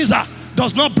Nebuchadnezzar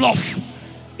does not bluff.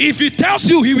 If he tells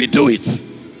you, he will do it.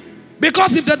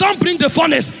 Because if they don't bring the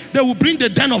furnace, they will bring the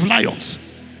den of lions.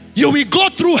 You will go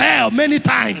through hell many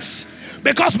times.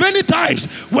 Because many times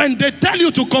when they tell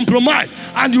you to compromise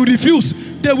and you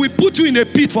refuse, they will put you in a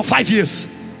pit for 5 years.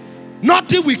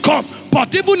 Nothing will come.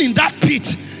 But even in that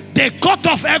pit, they cut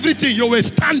off everything. You will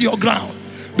stand your ground.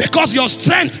 Because your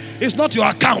strength is not your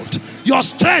account. Your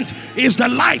strength is the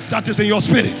life that is in your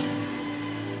spirit.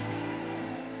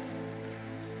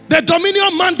 The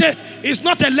dominion mandate is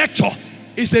not a lecture.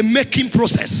 It's a making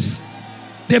process.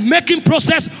 The making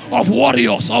process of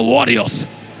warriors or warriors.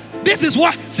 This is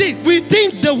why, see, we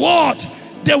think the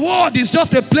world is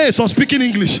just a place of speaking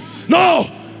English. No,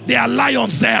 there are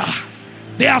lions there.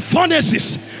 There are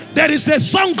furnaces. There is a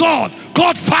sun god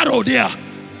called Pharaoh there.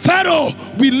 Pharaoh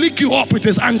will lick you up with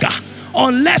his anger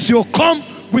unless you come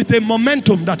with a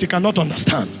momentum that you cannot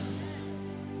understand.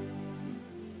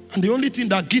 And the only thing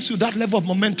that gives you that level of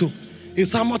momentum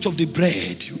is how much of the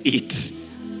bread you eat.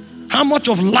 How much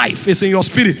of life is in your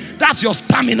spirit. That's your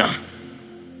stamina.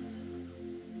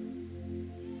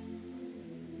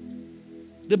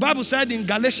 The Bible said in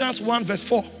Galatians 1 verse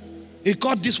 4, he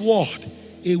called this world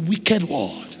a wicked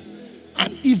world,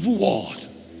 an evil world.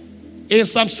 In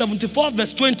Psalm 74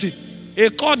 verse 20, he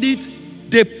called it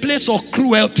the place of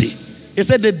cruelty. He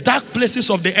said the dark places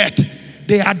of the earth,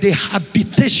 they are the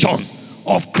habitation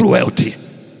of cruelty.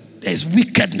 There is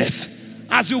wickedness.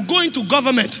 As you go into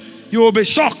government, you will be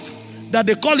shocked that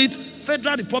they call it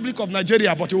Federal Republic of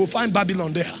Nigeria, but you will find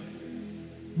Babylon there.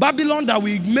 Babylon that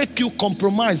will make you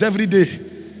compromise every day.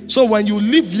 So when you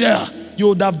live there, you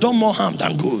would have done more harm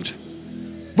than good.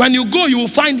 When you go, you will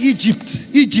find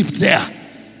Egypt there.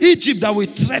 Egypt that will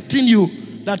threaten you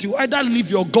that you either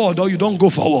leave your God or you don't go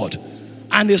forward.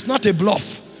 And it's not a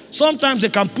bluff. Sometimes they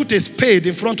can put a spade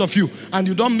in front of you and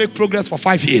you don't make progress for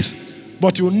 5 years.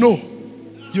 But you know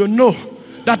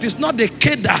that it's not the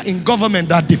cadre in government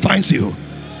that defines you.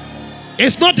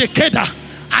 It's not the cadre.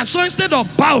 And so instead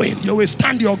of bowing, you will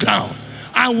stand your ground.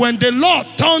 And when the Lord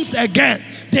turns again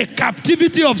the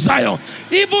captivity of Zion,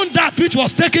 even that which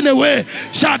was taken away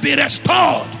shall be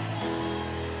restored.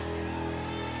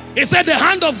 He said the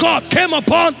hand of God came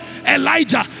upon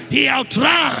Elijah. He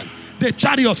outran the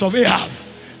chariots of Ahab.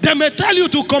 They may tell you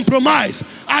to compromise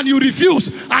and you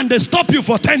refuse, and they stop you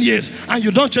for 10 years and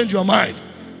you don't change your mind.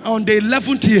 On the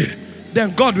 11th year,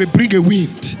 then God will bring a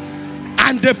wind.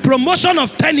 And the promotion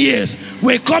of 10 years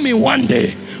will come in one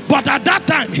day. But at that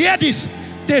time, hear this,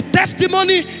 the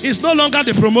testimony is no longer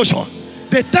the promotion.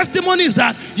 The testimony is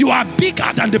that you are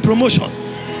bigger than the promotion.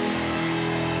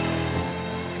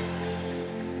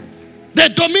 The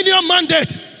dominion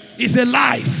mandate is a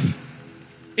life.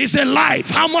 It's a life.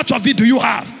 How much of it do you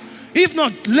have? If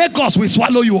not, Lagos will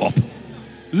swallow you up.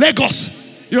 Lagos.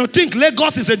 You think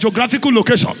Lagos is a geographical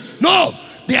location? No.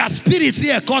 There are spirits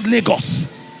here called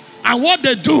Lagos. And what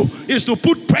they do is to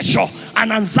put pressure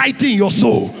and anxiety in your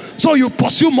soul. So you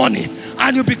pursue money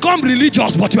and you become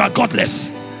religious, but you are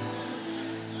godless.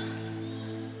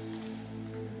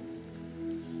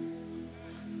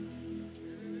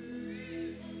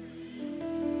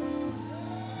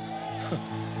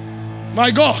 My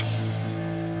God,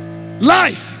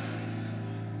 life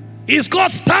is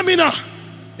called stamina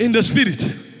in the spirit.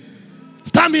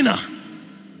 Stamina.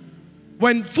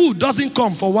 When food doesn't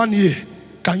come for 1 year,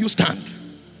 can you stand?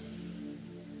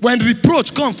 When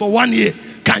reproach comes for 1 year,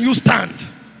 can you stand?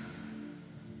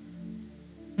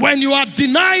 When When you are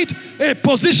denied a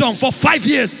position for 5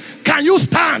 years, can you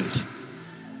stand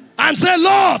and say,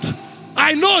 Lord,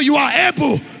 I know you are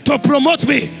able to promote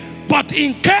me, but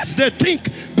in case they think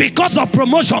because of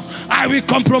promotion I will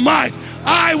compromise,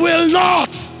 I will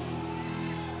not.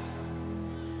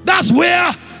 That's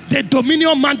where the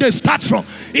dominion mandate starts from.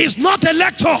 It's not a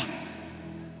lecture.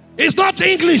 It's not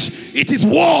English. It is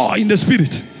war in the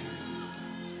spirit.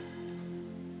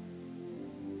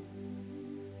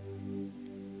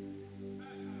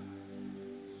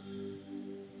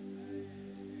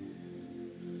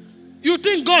 You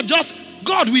think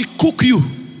God will cook you.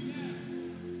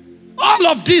 All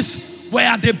of this were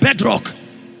at the bedrock.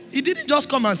 He didn't just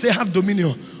come and say have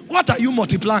dominion. What are you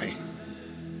multiplying?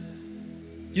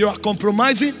 You are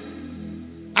compromising,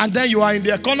 and then you are in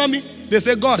the economy. They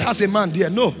say God has a man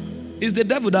there. No, it's the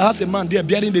devil that has a man there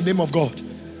bearing the name of God.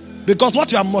 Because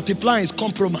what you are multiplying is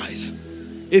compromise,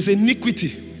 it's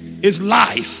iniquity, it's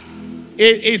lies,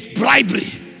 it's bribery.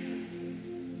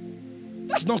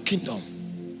 That's not kingdom.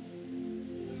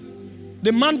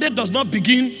 The mandate does not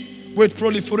begin with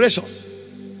proliferation.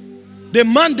 The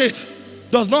mandate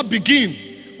does not begin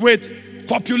with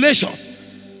population.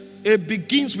 It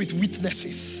begins with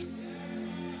witnesses.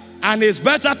 And it's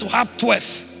better to have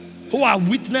 12 who are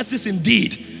witnesses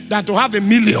indeed than to have 1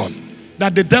 million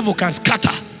that the devil can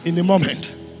scatter in a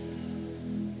moment.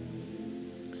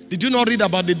 Did you not read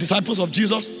about the disciples of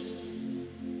Jesus?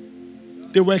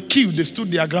 They were killed, they stood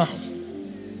their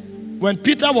ground. When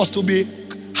Peter was to be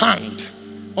hanged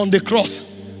on the cross,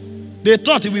 they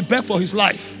thought he would beg for his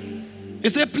life. He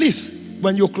said, please,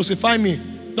 when you crucify me,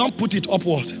 don't put it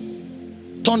upward.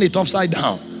 Turn it upside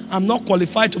down. I'm not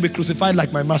qualified to be crucified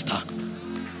like my master.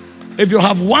 If you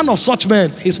have one of such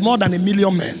men, he's more than 1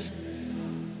 million men.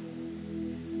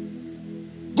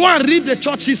 Go and read the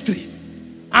church history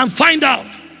and find out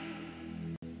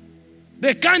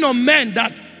the kind of men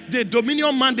that the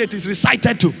dominion mandate is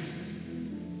recited to.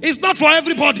 It's not for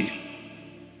everybody.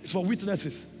 It's for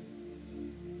witnesses.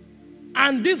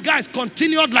 And these guys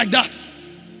continued like that.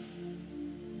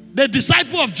 The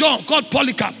disciple of John called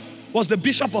Polycarp was the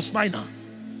bishop of Smyrna.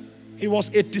 He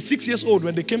was 86 years old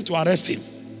when they came to arrest him.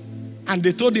 And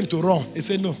they told him to run. He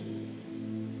said no.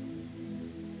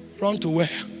 Run to where?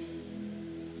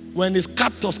 When his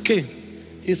captors came,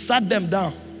 he sat them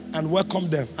down and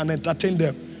welcomed them and entertained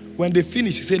them. When they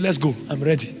finished, he said, let's go. I'm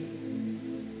ready.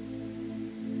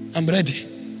 I'm ready.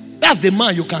 That's the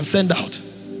man you can send out.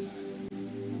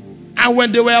 And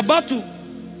when they were about to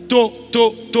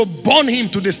burn him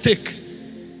to the stake,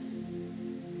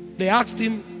 they asked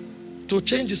him to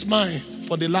change his mind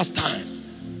for the last time.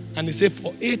 And he said,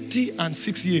 for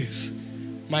 86 years,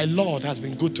 my Lord has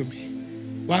been good to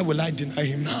me. Why will I deny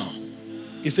him now?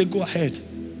 He said, go ahead.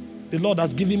 The Lord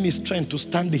has given me strength to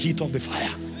stand the heat of the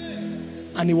fire.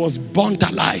 And he was burnt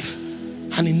alive.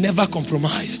 And he never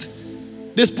compromised.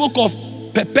 They spoke of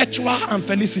Perpetua and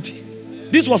Felicity.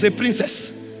 This was a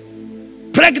princess,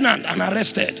 pregnant and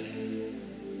arrested.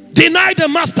 Denied the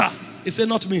master. He said,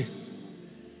 not me.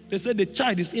 They said the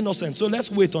child is innocent, so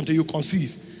let's wait until you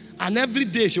conceive. And every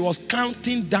day she was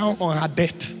counting down on her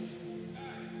debt.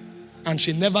 And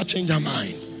she never changed her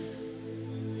mind.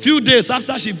 Few days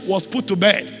after she was put to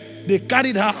bed, they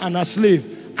carried her and her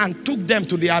slave and took them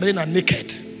to the arena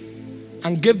naked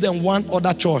and gave them one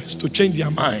other choice to change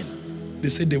their mind. They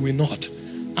said they will not.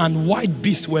 And white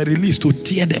beasts were released to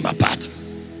tear them apart.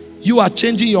 You are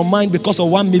changing your mind because of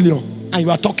 1 million and you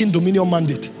are talking dominion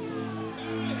mandate.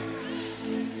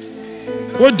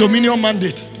 What dominion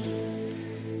mandate?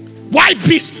 White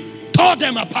beasts tore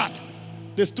them apart.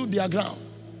 They stood their ground.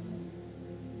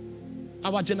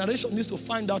 Our generation needs to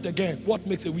find out again what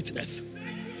makes a witness.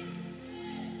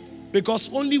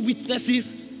 Because only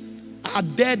witnesses are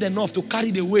dead enough to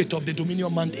carry the weight of the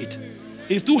dominion mandate.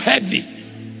 It's too heavy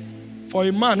for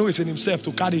a man who is in himself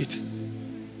to carry it.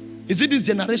 Is it this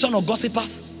generation of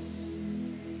gossipers?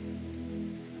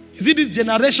 Is it this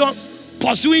generation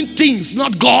pursuing things,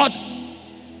 not God?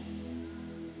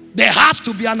 There has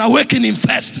to be an awakening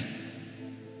first.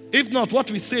 If not,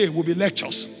 what we say will be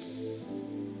lectures.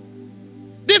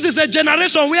 This is a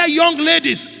generation where young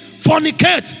ladies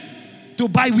fornicate to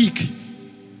buy wig.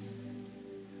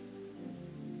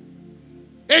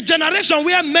 A generation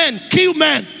where men kill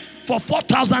men for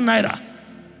 4,000 naira.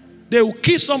 They will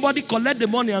kill somebody, collect the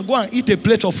money and go and eat a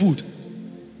plate of food.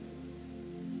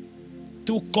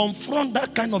 To confront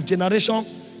that kind of generation,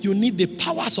 you need the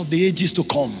powers of the ages to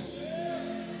come.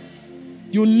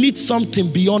 You need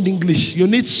something beyond English. You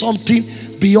need something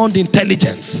beyond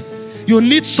intelligence. You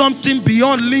need something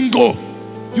beyond lingo.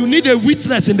 You need a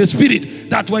witness in the spirit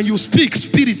that when you speak,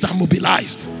 spirits are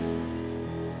mobilized.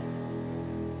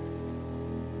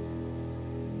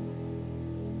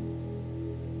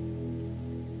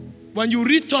 When you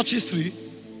read church history,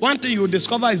 one thing you will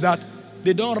discover is that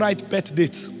they don't write birth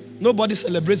dates. Nobody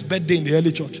celebrates birthday in the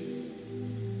early church.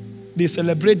 They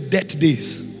celebrate death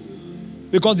days.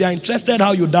 Because they are interested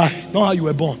how you die, not how you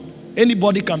were born.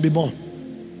 Anybody can be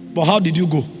born. But how did you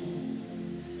go?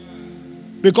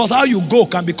 Because how you go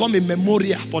can become a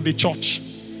memorial for the church.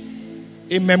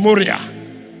 A memorial.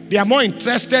 They are more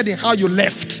interested in how you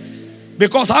left.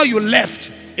 Because how you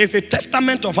left is a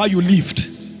testament of how you lived.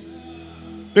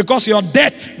 Because your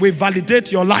death will validate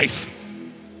your life.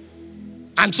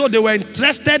 And so they were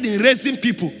interested in raising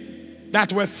people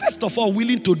that were first of all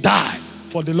willing to die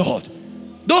for the Lord.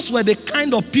 Those were the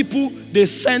kind of people they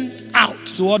sent out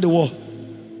to all the world.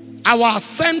 Our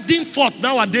sending forth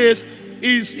nowadays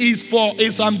is for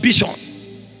ambition.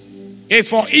 It's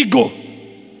for ego.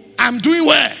 I'm doing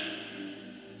well.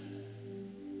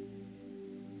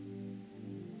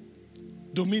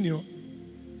 Dominion.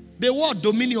 The word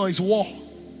dominion is war.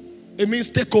 It means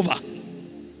take over.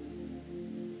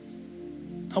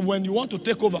 And when you want to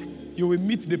take over, you will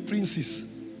meet the princes.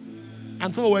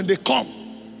 And so when they come,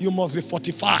 you must be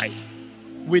fortified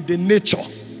with the nature,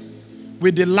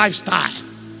 with the lifestyle,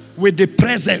 with the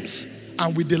presence,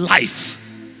 and with the life.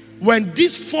 When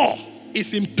this four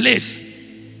is in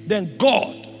place, then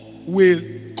God will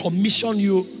commission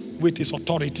you with his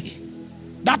authority.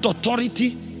 That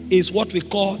authority is what we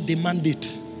call the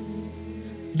mandate.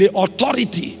 The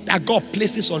authority that God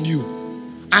places on you.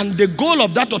 And the goal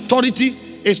of that authority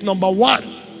is, number one,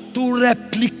 to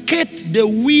replicate the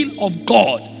will of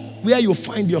God where you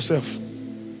find yourself.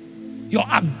 Your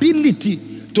ability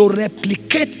to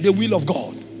replicate the will of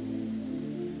God.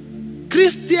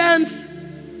 Christians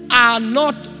are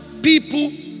not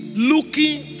people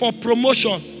looking for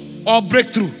promotion or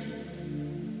breakthrough.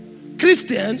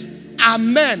 Christians are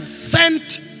men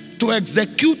sent to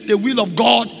execute the will of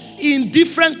God in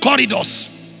different corridors.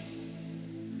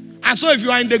 And so if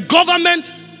you are in the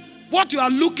government, what you are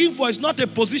looking for is not a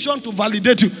position to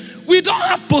validate you. We don't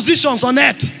have positions on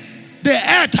earth. The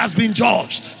earth has been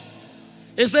judged.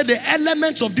 It said the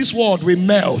elements of this world will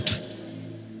melt.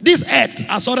 This earth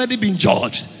has already been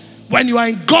judged. When you are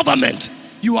in government,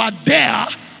 you are there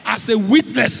as a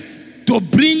witness to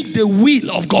bring the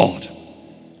will of God.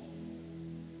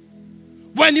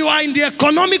 When you are in the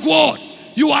economic world,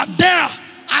 you are there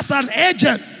as an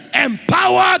agent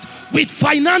empowered with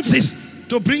finances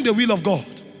to bring the will of God.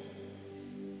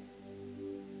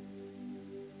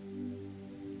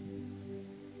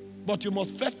 But you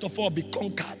must first of all be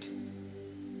conquered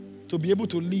to be able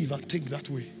to live and think that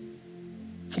way.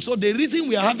 And so the reason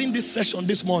we are having this session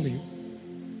this morning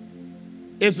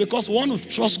is because we want to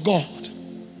trust God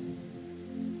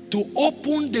to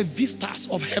open the vistas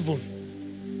of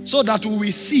heaven so that we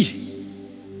will see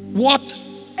what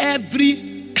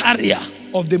every carrier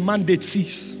of the mandate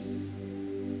sees.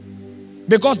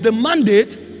 Because the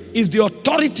mandate is the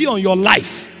authority on your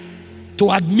life to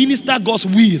administer God's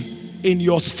will in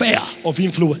your sphere of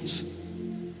influence.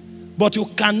 But you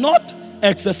cannot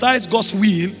exercise God's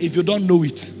will if you don't know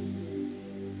it.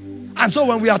 And so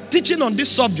when we are teaching on this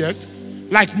subject,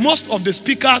 like most of the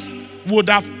speakers would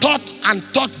have taught and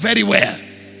taught very well,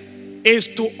 is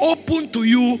to open to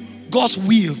you God's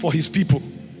will for his people.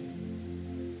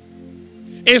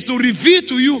 Is to reveal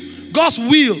to you God's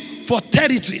will for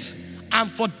territories and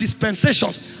for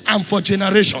dispensations and for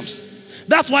generations.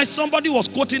 That's why somebody was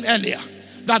quoting earlier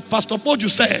that Pastor Poju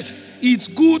said, it's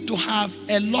good to have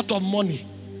a lot of money.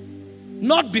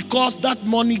 Not because that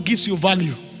money gives you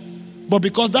value, but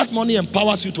because that money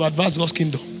empowers you to advance God's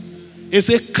kingdom. It's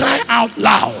a cry out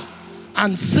loud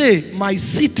and say, my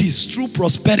cities through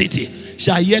prosperity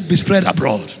shall yet be spread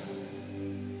abroad.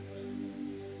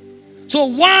 So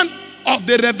one of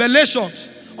the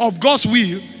revelations of God's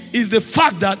will is the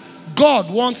fact that God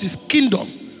wants his kingdom,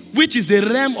 which is the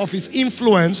realm of his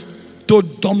influence, to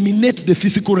dominate the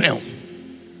physical realm.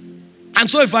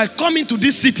 And so if I come into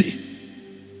this city,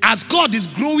 as God is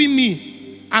growing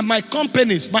me and my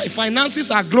companies, my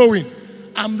finances are growing,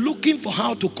 I'm looking for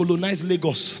how to colonize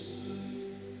Lagos.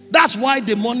 That's why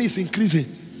the money is increasing.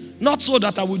 Not so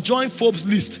that I will join Forbes'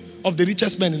 list of the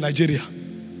richest men in Nigeria.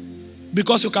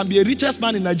 Because you can be a richest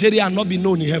man in Nigeria and not be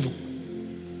known in heaven.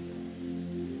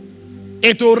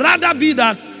 It will rather be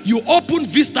that you open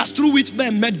vistas through which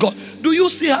men met God. Do you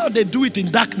see how they do it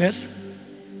in darkness?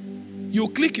 You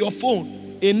click your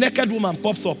phone, a naked woman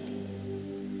pops up.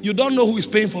 You don't know who is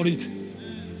paying for it.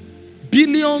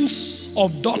 Billions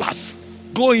of dollars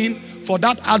going for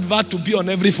that advert to be on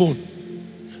every phone.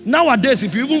 Nowadays,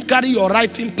 if you even carry your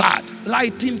writing pad,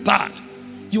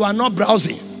 you are not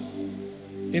browsing.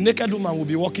 A naked woman will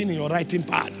be walking in your writing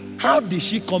pad. How did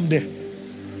she come there?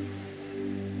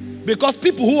 Because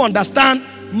people who understand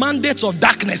mandates of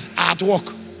darkness are at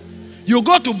work. You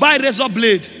go to buy razor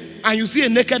blade and you see a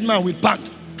naked man with pant.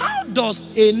 How does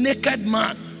a naked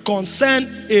man concern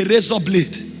a razor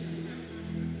blade?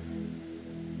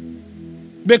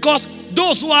 Because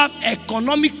those who have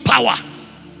economic power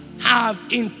have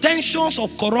intentions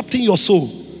of corrupting your soul.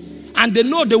 And they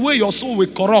know the way your soul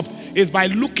will corrupt is by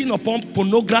looking upon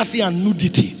pornography and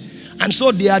nudity. And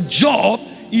so their job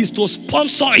is to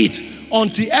sponsor it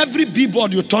until every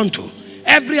billboard you turn to,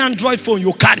 every Android phone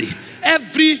you carry,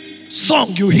 every song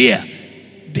you hear,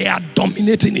 they are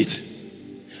dominating it.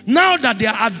 Now that they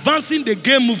are advancing the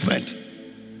gay movement,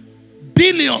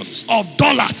 billions of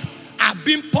dollars are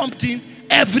being pumped in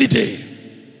every day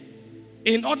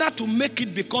in order to make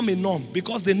it become a norm,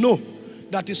 because they know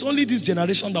that it's only this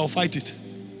generation that will fight it.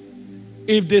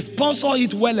 If they sponsor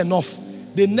it well enough,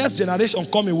 the next generation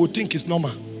coming will think it's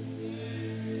normal.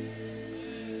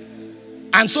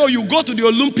 And so you go to the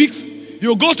Olympics,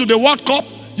 you go to the World Cup,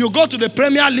 you go to the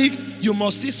Premier League, you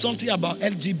must see something about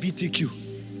LGBTQ.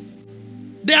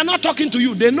 They are not talking to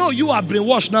you. They know you are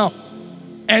brainwashed now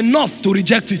enough to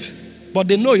reject it. But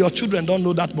they know your children don't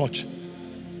know that much.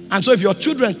 And so if your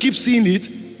children keep seeing it,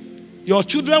 your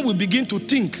children will begin to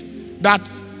think that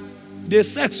the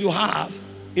sex you have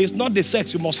is not the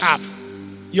sex you must have.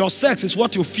 Your sex is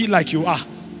what you feel like you are.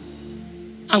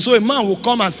 And so a man will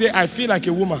come and say, I feel like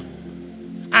a woman.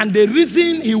 And the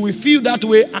reason he will feel that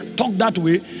way and talk that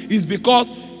way is because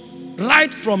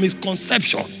right from his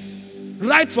conception,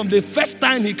 right from the first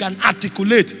time he can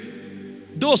articulate,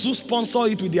 those who sponsor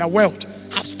it with their wealth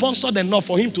have sponsored enough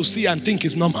for him to see and think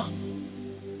it's normal.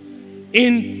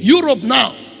 In Europe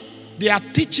now, they are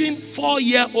teaching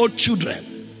 4-year-old children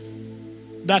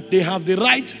that they have the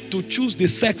right to choose the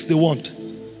sex they want.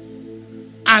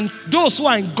 And those who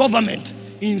are in government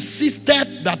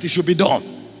insisted that it should be done.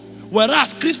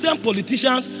 Whereas Christian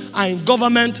politicians are in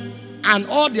government and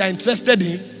all they are interested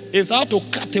in is how to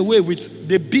cut away with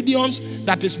the billions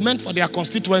that is meant for their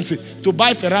constituency to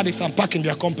buy Ferraris and park in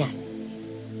their compound.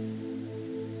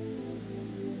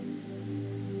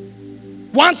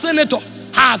 One senator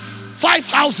has 5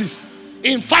 houses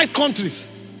in 5 countries.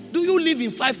 Do you live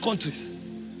in 5 countries?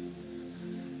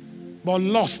 But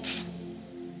lost.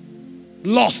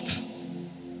 Lost.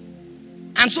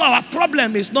 And so our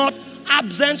problem is not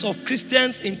absence of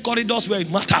Christians in corridors where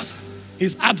it matters.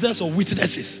 It's absence of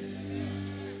witnesses.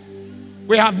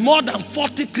 We have more than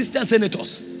 40 Christian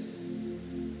senators.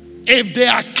 If they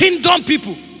are kingdom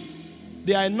people,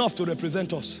 they are enough to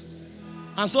represent us.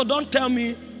 And so don't tell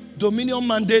me Dominion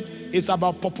mandate is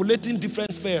about populating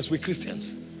different spheres with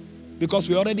Christians, because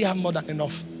we already have more than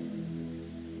enough.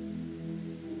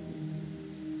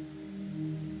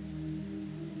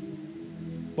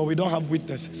 But we don't have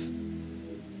witnesses.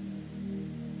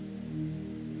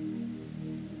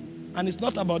 And it's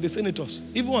not about the senators.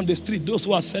 Even on the street, those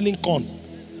who are selling corn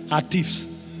are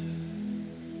thieves.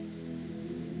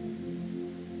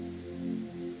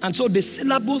 And so the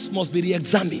syllabus must be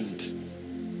re-examined.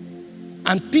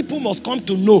 And people must come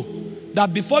to know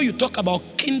that before you talk about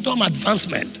kingdom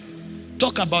advancement,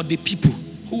 talk about the people.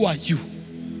 Who are you?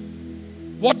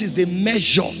 What is the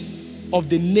measure of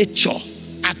the nature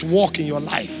at work in your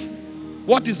life?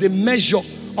 What is the measure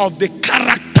of the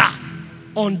character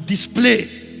on display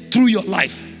through your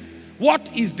life?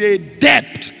 What is the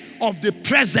depth of the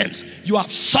presence you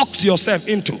have sucked yourself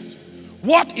into?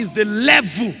 What is the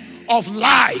level of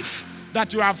life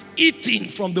that you have eaten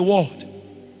from the world?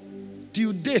 Do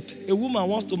you date a woman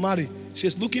wants to marry?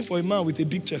 She's looking for a man with a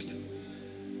big chest.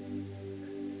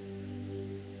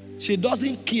 She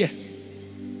doesn't care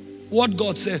what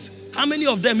God says. How many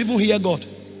of them even hear God?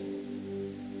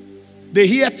 They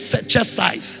hear chest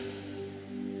size.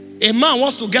 A man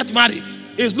wants to get married.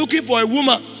 He's looking for a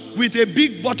woman with a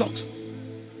big buttock.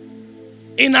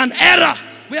 In an era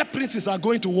where princes are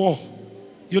going to war,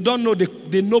 you don't know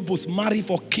the nobles marry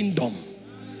for kingdom.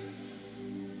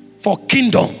 For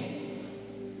kingdom.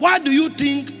 Why do you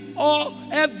think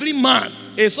every man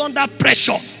is under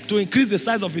pressure to increase the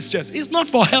size of his chest? It's not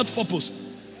for health purpose.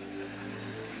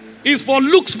 It's for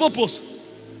looks purpose.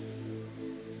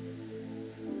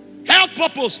 Health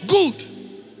purpose, good.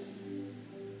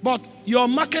 But your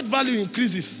market value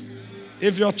increases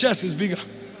if your chest is bigger.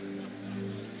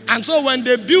 And so when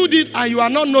they build it and you are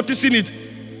not noticing it,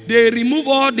 they remove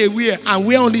all they wear and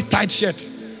wear only tight shirt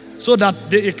so that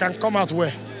it can come out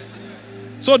well.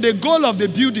 So the goal of the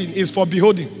building is for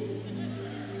beholding.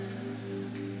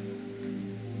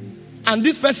 And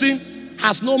this person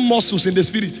has no muscles in the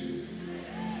spirit.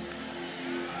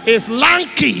 He's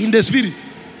lanky in the spirit.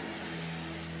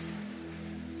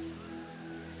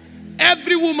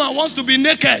 Every woman woman wants to be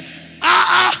naked.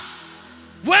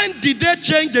 When did they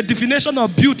change the definition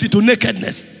of beauty to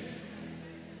nakedness?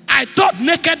 I thought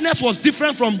nakedness was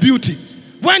different from beauty.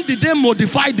 When did they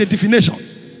modify the definition?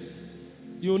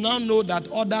 You now know that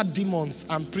other demons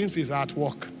and princes are at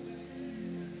work.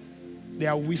 They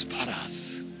are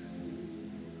whisperers.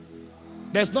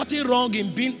 There's nothing wrong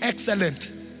in being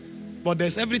excellent, but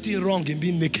there's everything wrong in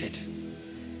being naked.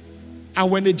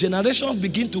 And when the generations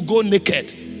begin to go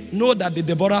naked, know that the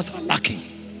Deborahs are lacking.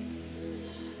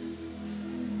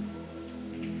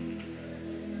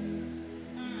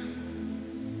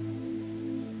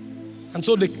 And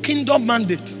so the kingdom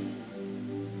mandate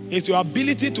is your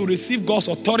ability to receive God's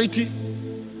authority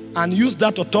and use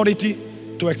that authority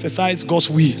to exercise God's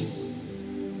will.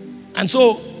 And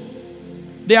so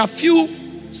there are few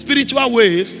spiritual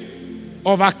ways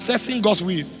of accessing God's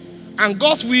will. And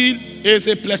God's will is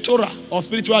a plethora of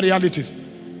spiritual realities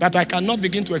that I cannot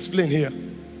begin to explain here.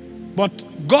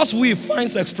 But God's will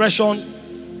finds expression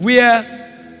where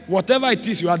whatever it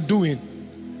is you are doing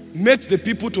makes the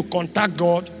people to contact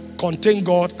God, contain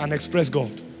God, and express God.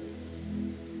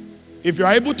 If you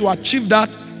are able to achieve that,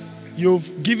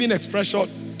 you've given expression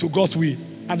to God's will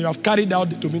and you have carried out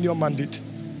the dominion mandate.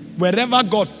 Wherever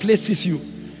God places you,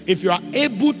 if you are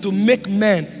able to make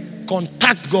men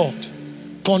contact God,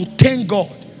 contain God,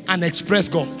 and express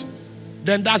God,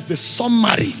 then that's the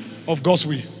summary of God's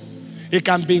will. It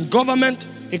can be in government,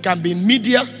 it can be in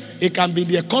media, it can be in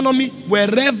the economy,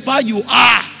 wherever you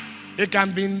are. It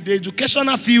can be in the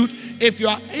educational field. If you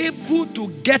are able to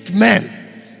get men,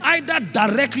 either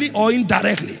directly or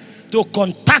indirectly, to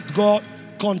contact God,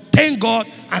 contain God,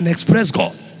 and express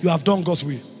God, you have done God's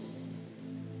will.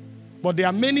 But there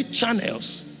are many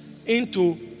channels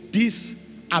into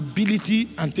this ability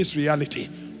and this reality.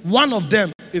 One of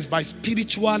them is by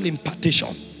spiritual impartation.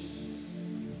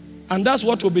 And that's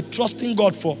what we'll be trusting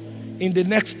God for in the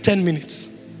next 10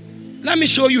 minutes. Let me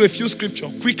show you a few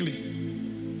scriptures quickly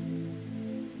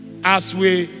as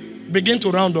we begin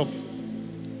to round up.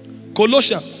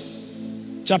 Colossians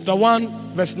chapter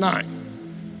 1 verse 9.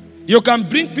 You can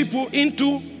bring people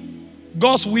into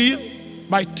God's will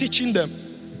by teaching them.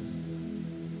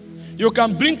 You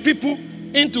can bring people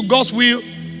into God's will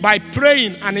by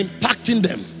praying and impacting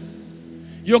them.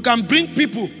 You can bring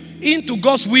people into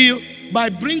God's will by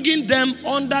bringing them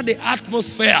under the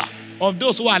atmosphere of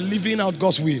those who are living out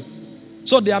God's will.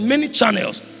 So there are many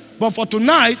channels. But for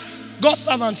tonight, God's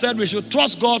servant said we should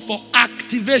trust God for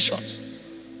activations.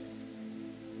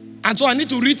 And so I need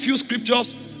to read few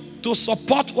scriptures to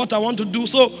support what I want to do.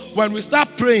 So when we start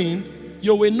praying,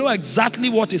 you will know exactly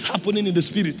what is happening in the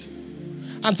spirit.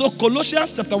 And so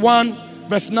Colossians chapter 1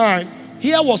 verse 9,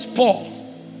 here was Paul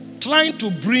trying to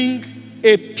bring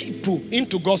a people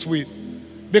into God's will.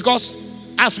 Because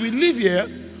as we live here,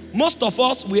 most of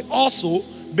us will also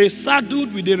be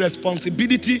saddled with the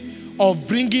responsibility of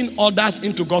bringing others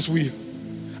into God's will.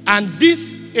 And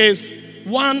this is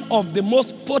one of the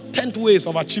most potent ways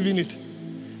of achieving it.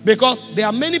 Because there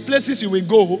are many places you will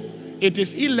go, it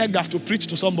is illegal to preach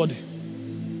to somebody.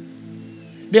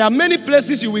 There are many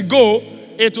places you will go,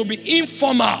 it will be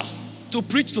informal to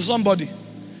preach to somebody.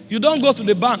 You don't go to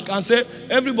the bank and say,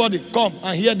 everybody come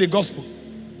and hear the gospel.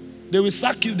 They will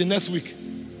sack you the next week.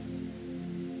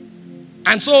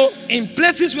 And so in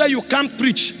places where you can't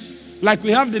preach, like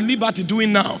we have the liberty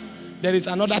doing now, there is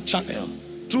another channel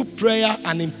through prayer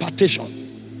and impartation.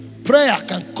 Prayer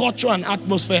can culture an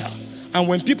atmosphere, and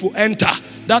when people enter,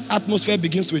 that atmosphere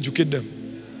begins to educate them.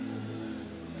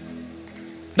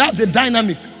 That's the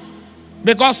dynamic.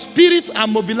 Because spirits are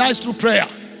mobilized through prayer.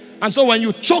 And so when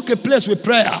you choke a place with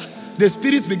prayer, the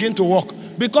spirits begin to work.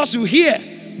 Because you hear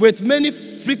with many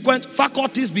frequent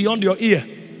faculties beyond your ear.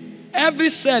 Every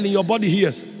cell in your body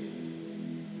hears.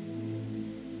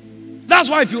 That's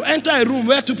why if you enter a room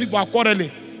where two people are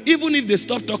quarreling, even if they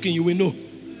stop talking, you will know.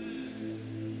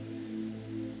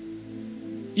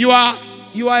 You are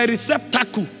a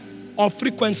receptacle of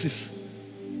frequencies.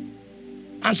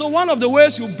 And so one of the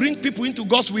ways you bring people into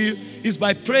God's will is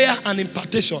by prayer and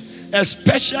impartation,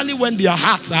 especially when their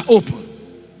hearts are open.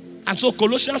 And so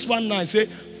Colossians 1:9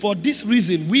 says, for this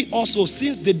reason, we also,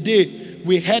 since the day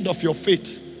we heard of your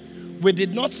faith, we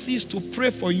did not cease to pray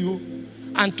for you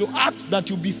and to ask that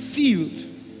you be filled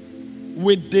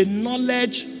with the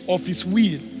knowledge of his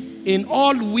will in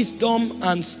all wisdom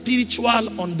and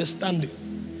spiritual understanding.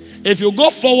 If you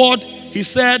go forward, he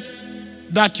said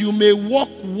that you may walk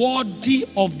worthy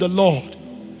of the Lord,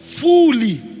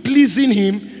 fully pleasing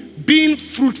him, being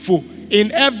fruitful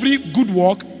in every good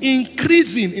work,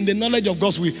 increasing in the knowledge of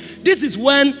God's will. This is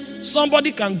when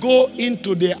somebody can go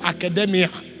into the academia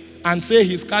and say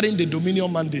he's carrying the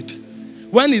dominion mandate.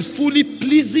 when he's fully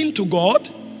pleasing to God,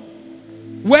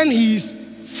 when he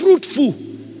is fruitful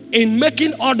in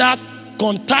making others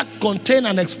contact, contain,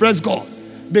 and express God,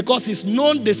 because he's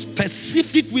known the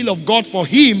specific will of God for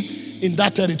him in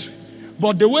that territory.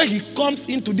 But the way he comes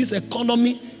into this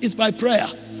economy is by prayer.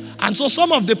 And so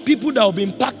some of the people that will be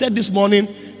impacted this morning,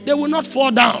 they will not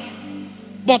fall down.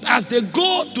 But as they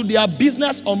go to their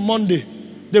business on Monday,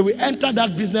 they will enter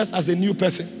that business as a new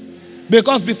person.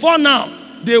 Because before now,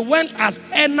 they went as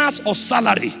earners of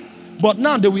salary. But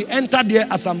now they will enter there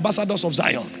as ambassadors of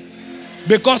Zion.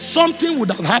 Because something would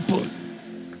have happened.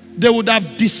 They would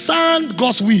have discerned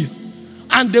God's will.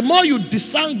 And the more you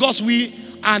discern God's will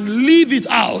and leave it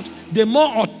out, the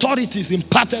more authority is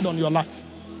imparted on your life.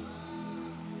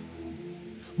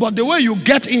 But the way you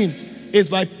get in is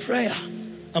by prayer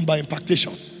and by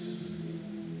impartation.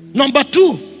 Number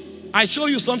 2, I show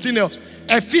you something else.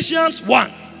 Ephesians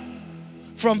 1,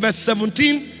 from verse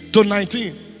 17 to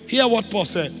 19. Hear what Paul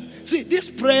said. See, this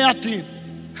prayer thing,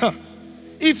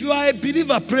 if you are a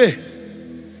believer, pray.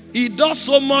 It does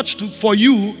so much for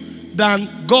you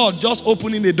than God just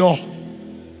opening the door.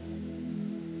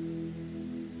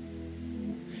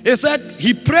 He said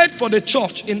he prayed for the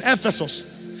church in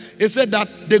Ephesus. He said that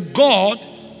the God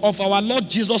of our Lord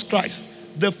Jesus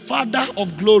Christ, the Father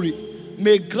of glory,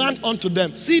 may grant unto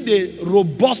them. See the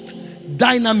robust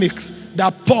dynamics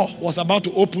that Paul was about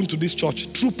to open to this church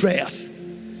through prayers.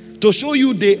 To show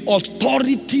you the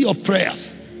authority of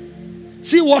prayers.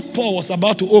 See what Paul was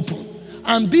about to open.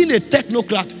 And being a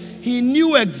technocrat, he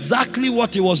knew exactly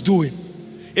what he was doing.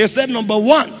 He said, number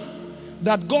 1,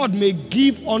 that God may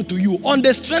give unto you, on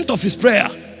the strength of his prayer,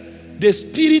 the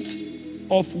spirit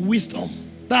of wisdom,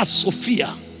 that's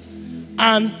Sophia,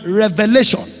 and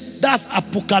revelation, that's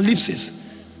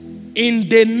apocalypsis, in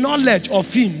the knowledge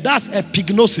of him, that's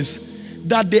epignosis,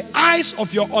 that the eyes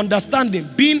of your understanding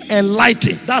being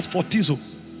enlightened, that's photizo.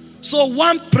 So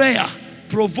one prayer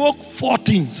provokes 4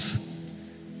 things.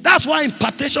 That's why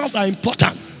impartations are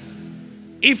important.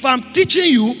 If I'm teaching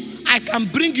you, I can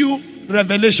bring you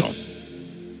revelation.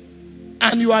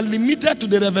 And you are limited to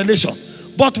the revelation.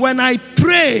 But when I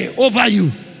pray over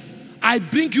you, I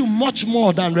bring you much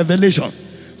more than revelation.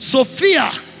 Sophia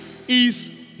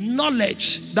is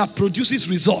knowledge that produces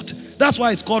result. That's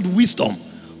why it's called wisdom.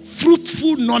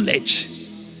 Fruitful knowledge.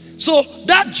 So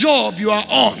that job you are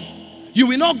on, you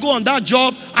will not go on that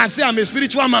job and say, I'm a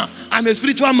spiritual man. I'm a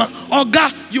spiritual man. Or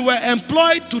God, you were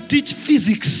employed to teach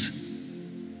physics.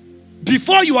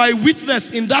 Before you are a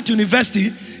witness in that university,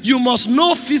 you must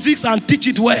know physics and teach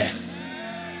it well.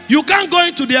 You can't go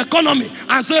into the economy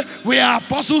and say, we are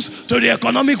apostles to the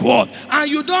economic world. And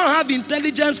you don't have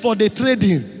intelligence for the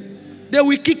trading. They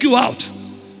will kick you out.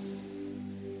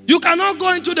 You cannot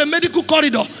go into the medical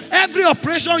corridor. Every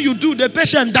operation you do, the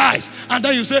patient dies. And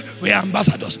then you say, we are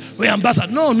ambassadors. We are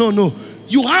ambassadors. No, no, no.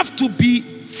 You have to be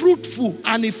fruitful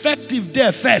and effective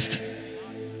there first.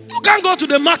 You can't go to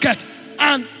the market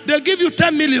and they give you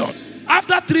 10 million.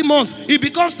 After 3 months, it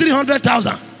becomes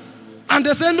 300,000. And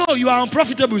they say, no, you are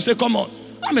unprofitable. You say, come on,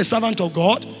 I'm a servant of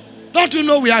God. Don't you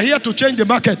know we are here to change the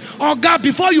market? Oh God,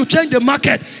 before you change the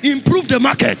market, improve the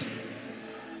market.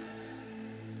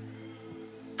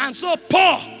 And so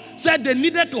Paul said they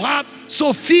needed to have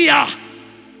Sophia,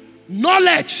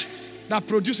 knowledge that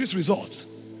produces results.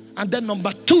 And then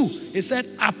number 2, he said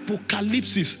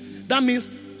apocalypsis. That means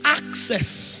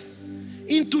access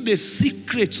into the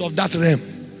secrets of that realm.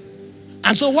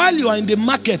 And so while you are in the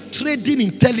market trading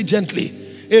intelligently,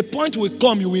 a point will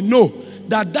come, you will know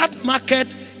that that market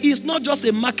is not just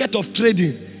a market of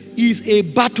trading, it's a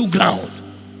battleground.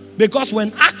 Because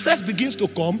when access begins to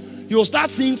come, you'll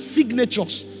start seeing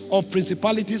signatures of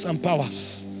principalities and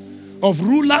powers, of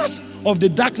rulers of the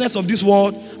darkness of this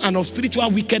world, and of spiritual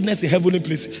wickedness in heavenly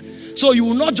places. So you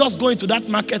will not just go into that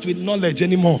market with knowledge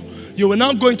anymore. You will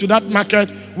now go into that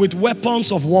market with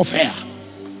weapons of warfare.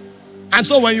 And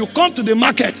so when you come to the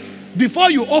market, before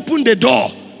you open the door,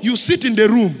 you sit in the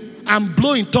room and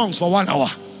blow in tongues for 1 hour.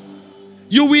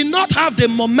 You will not have the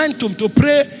momentum to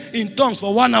pray in tongues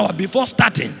for 1 hour before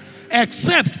starting,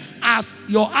 except as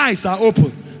your eyes are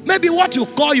open. Maybe what you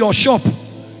call your shop,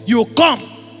 you come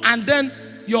and then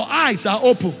your eyes are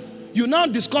open. You now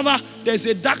discover there's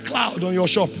a dark cloud on your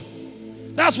shop.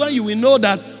 That's when you will know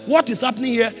that what is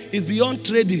happening here is beyond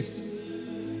trading.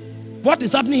 What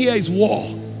is happening here is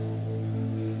war.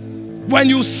 When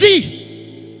you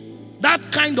see that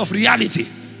kind of reality,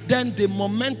 then the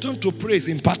momentum to pray is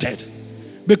imparted.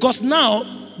 Because now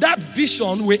that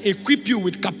vision will equip you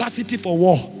with capacity for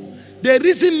war. The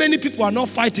reason many people are not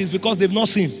fighting is because they've not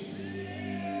seen.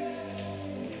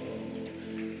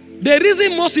 The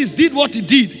reason Moses did what he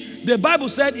did the Bible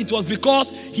said it was because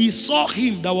he saw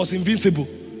him that was invincible.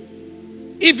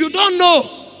 If you don't know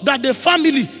that the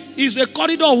family is a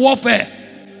corridor of warfare,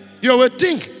 you will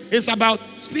think it's about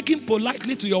speaking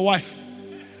politely to your wife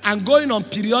and going on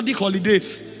periodic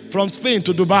holidays from Spain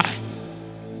to Dubai.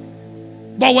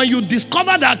 But when you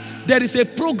discover that there is a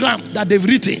program that they've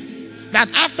written,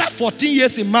 that after 14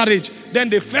 years in marriage, then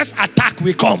the first attack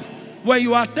will come. When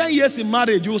you are 10 years in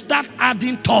marriage, you will start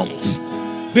adding tongues.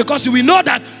 Because you will know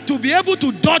that to be able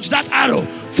to dodge that arrow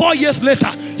 4 years later,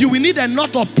 you will need a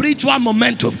lot of spiritual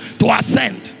momentum to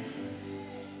ascend.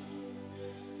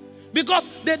 Because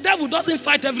the devil doesn't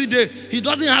fight every day. He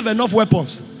doesn't have enough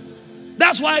weapons.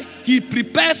 That's why he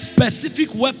prepares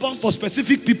specific weapons for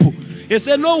specific people. He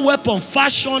said, no weapon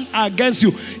fashioned against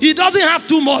you. He doesn't have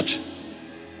too much.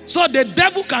 So the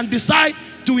devil can decide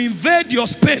to invade your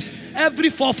space every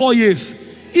 4 years.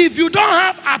 If you don't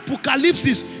have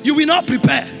apocalypse, you will not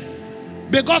prepare.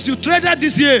 Because you traded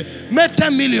this year, made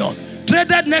 10 million.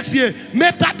 Traded next year,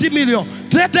 made 30 million.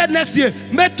 Traded next year,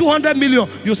 made 200 million.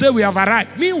 You say, we have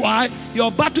arrived. Meanwhile,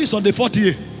 your battle is on the 4th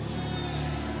year.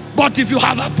 But if you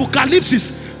have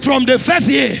apocalypse from the first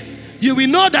year, you will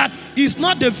know that it's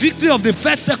not the victory of the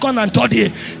first, second, and third year.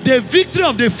 The victory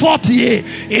of the 4th year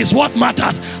is what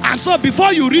matters. And so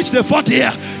before you reach the 4th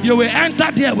year, you will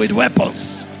enter there with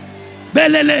weapons.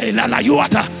 Belele,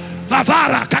 lalayuata,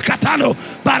 vavara, kakatano,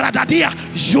 baradadia,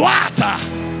 juata.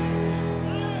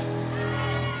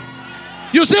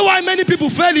 You see why many people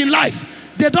fail in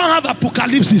life? They don't have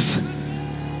apocalypse.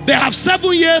 They have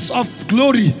 7 years of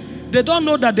glory. They don't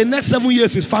know that the next 7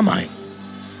 years is famine.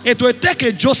 It will take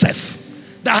a Joseph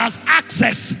that has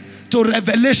access to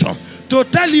revelation to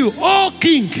tell you, oh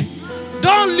king,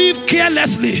 don't live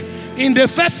carelessly in the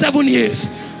first 7 years.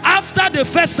 After the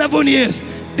first 7 years,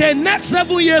 the next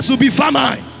 7 years will be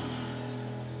famine.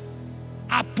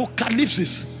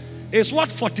 Apocalypse is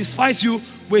what fortifies you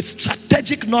with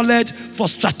strategic knowledge for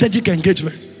strategic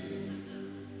engagement.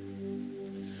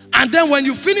 And then when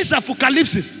you finish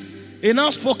apocalypse, he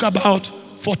now spoke about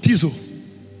fortizo.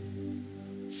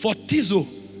 Fortizo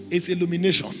is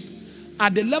illumination.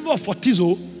 At the level of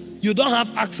fortizo, you don't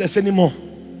have access anymore.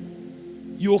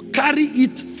 You carry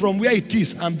it from where it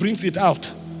is and brings it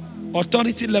out.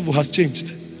 Authority level has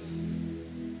changed.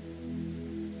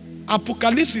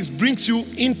 Apocalypse brings you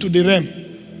into the realm.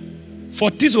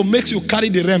 Fortizo makes you carry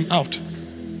the realm out.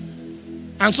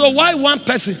 And so why one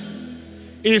person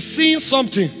is seeing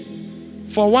something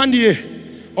for 1 year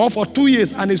or for 2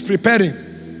 years and is preparing,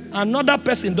 another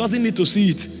person doesn't need to see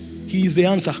it. He is the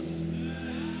answer.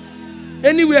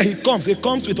 Anywhere he comes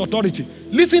with authority.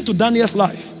 Listen to Daniel's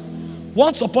life.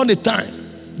 Once upon a time,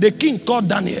 the king called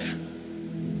Daniel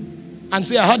and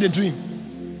said, I had a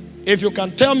dream. If you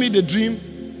can tell me the dream,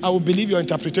 I will believe your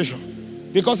interpretation.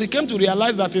 Because he came to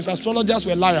realize that his astrologers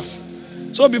were liars.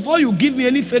 So before you give me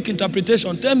any fake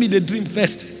interpretation, tell me the dream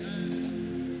first.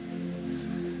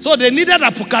 So they needed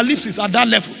apocalypse at that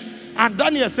level. And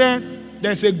Daniel said,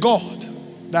 there's a God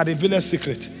that reveals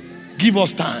secret. Give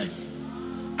us time.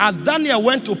 As Daniel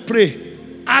went to pray,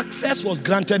 access was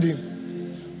granted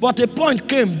him. But a point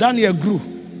came, Daniel grew.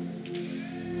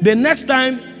 The next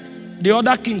time the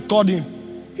other king called him,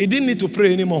 he didn't need to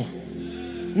pray anymore.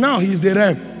 Now he is the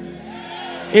realm.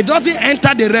 He doesn't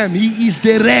enter the realm, he is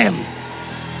the realm.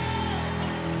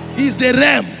 He is the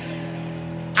realm.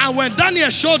 And when Daniel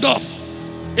showed up,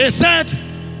 he said,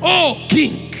 oh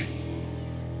king,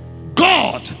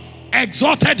 God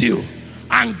exalted you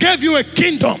and gave you a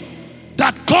kingdom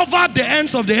that covered the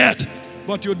ends of the earth.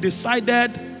 But you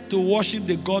decided to worship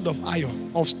the God of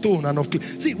iron, of stone, and of clay.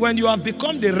 See, when you have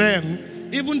become the realm,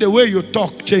 even the way you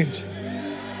talk change.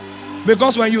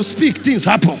 Because when you speak, things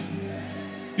happen.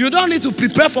 You don't need to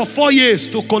prepare for 4 years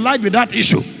to collide with that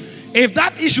issue. If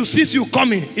that issue sees you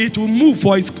coming, it will move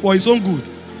for its own good.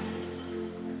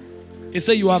 He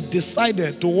said, you have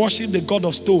decided to worship the God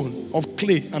of stone, of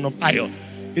clay, and of iron.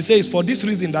 He says, for this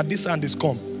reason that this hand is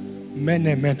come.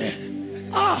 Mene, mene.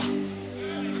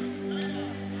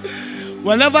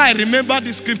 Whenever I remember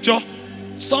this scripture,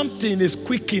 something is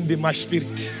quickened in my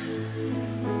spirit.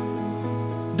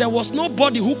 There was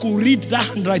nobody who could read that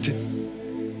handwriting.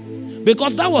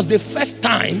 Because that was the first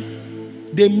time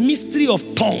the mystery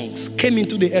of tongues came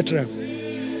into the earth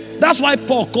realm. That's why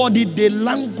Paul called it the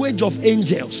language of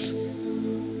angels.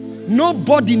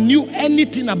 Nobody knew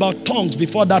anything about tongues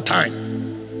before that time.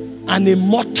 And a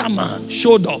mortal man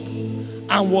showed up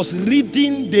and was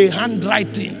reading the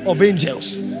handwriting of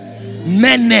angels.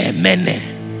 Mene, mene,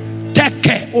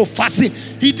 teke, ofasin.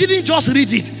 He didn't just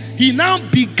read it. He now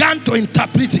began to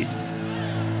interpret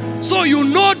it. So you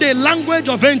know the language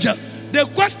of angels. The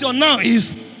question now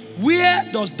is,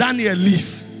 Where does Daniel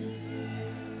live?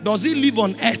 Does he live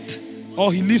on earth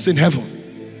or he lives in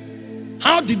heaven?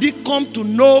 How did he come to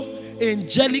know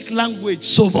angelic language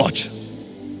so much?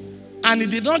 And he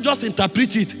did not just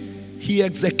interpret it, he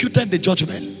executed the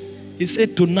judgment. He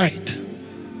said, tonight,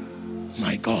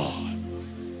 my God,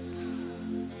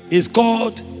 it's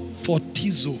called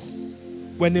fortizo,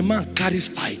 when a man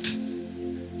carries light.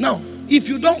 Now, if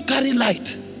you don't carry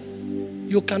light,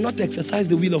 you cannot exercise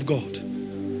the will of God.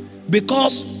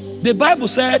 Because the Bible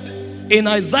said in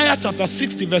Isaiah chapter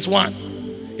 60 verse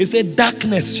 1, it said,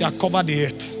 darkness shall cover the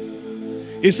earth.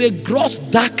 It said, gross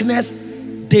darkness,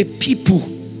 the people.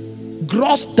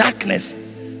 Gross darkness.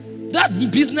 That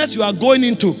business you are going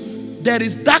into, there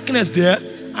is darkness there,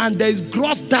 and there is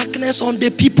gross darkness on the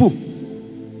people.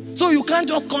 So you can't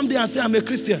just come there and say, I'm a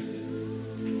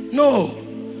Christian. No,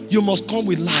 you must come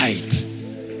with light.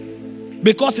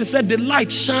 Because he said the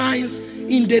light shines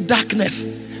in the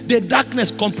darkness. The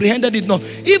darkness comprehended it not.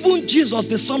 Even Jesus,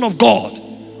 the Son of God,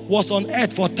 was on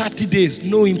earth for 30 days,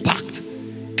 no impact.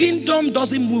 Kingdom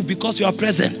doesn't move because you are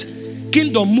present.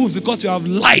 Kingdom moves because you have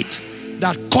light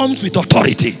that comes with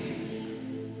authority.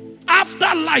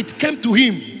 After light came to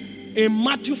him, in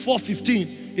Matthew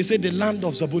 4:15, he said, the land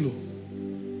of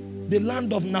Zabulon, the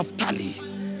land of Naphtali,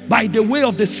 by the way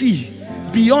of the sea,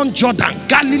 beyond Jordan,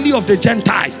 Galilee of the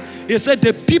Gentiles. He said,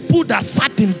 the people that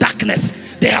sat in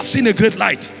darkness, they have seen a great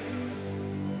light.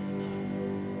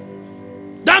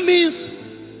 That means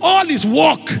all his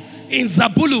work in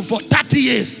Zabulon for 30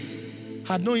 years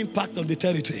had no impact on the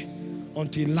territory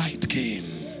until light came.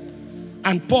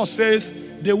 And Paul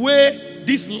says, the way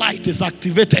this light is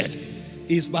activated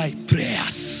is by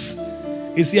prayers.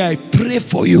 He said, I pray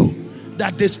for you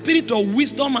that the spirit of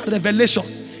wisdom and revelation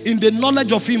in the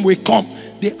knowledge of him will come,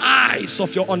 the eyes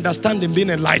of your understanding being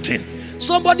enlightened.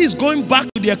 Somebody is going back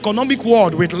to the economic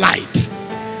world with light.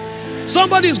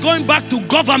 Somebody is going back to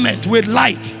government with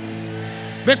light.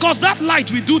 Because that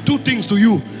light will do two things to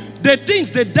you. The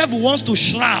things the devil wants to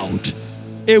shroud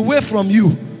away from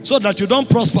you so that you don't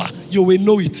prosper, you will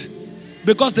know it.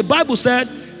 Because the Bible said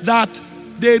that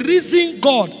the reason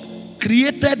God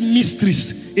created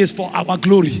mysteries is for our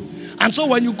glory. And so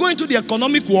when you go into the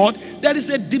economic world, there is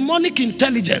a demonic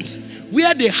intelligence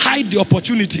where they hide the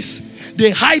opportunities,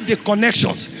 they hide the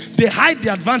connections, they hide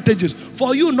the advantages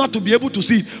for you not to be able to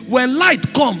see. When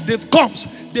light comes,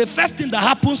 the first thing that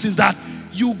happens is that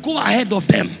you go ahead of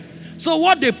them. So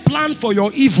what they plan for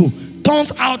your evil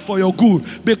turns out for your good,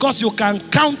 because you can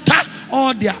counter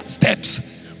all their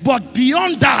steps. But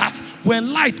beyond that,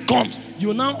 when light comes,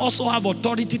 you now also have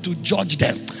authority to judge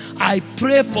them. I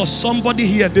pray for somebody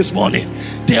here this morning,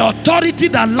 the authority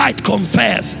that light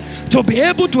confers, to be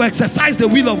able to exercise the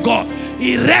will of God,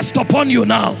 it rests upon you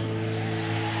now.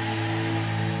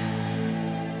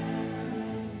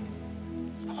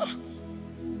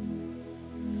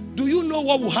 Do you know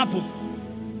what will happen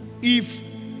if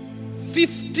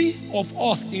 50 of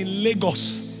us in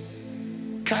Lagos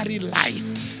carry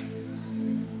light?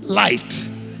 Light.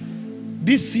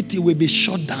 This city will be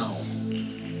shut down.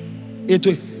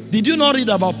 Did you not read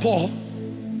about Paul?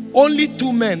 Only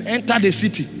 2 men entered the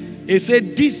city. He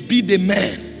said, this be the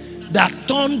men that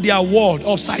turned their world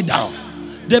upside down.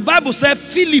 The Bible said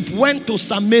Philip went to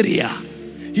Samaria.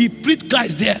 He preached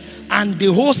Christ there, and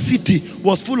the whole city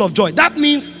was full of joy. That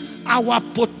means our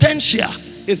potential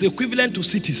is equivalent to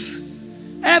cities.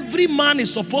 Every man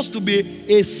is supposed to be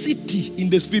a city in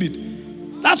the spirit.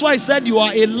 That's why he said you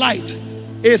are a light,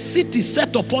 a city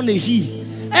set upon a hill.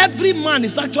 Every man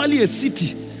is actually a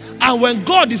city. And when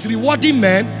God is rewarding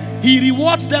men, he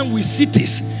rewards them with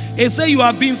cities. He said, you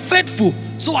have been faithful,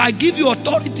 so I give you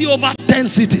authority over 10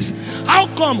 cities. How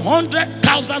come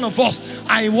 100,000 of us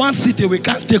are in one city we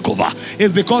can't take over?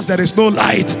 It's because there is no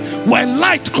light. When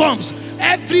light comes,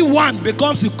 everyone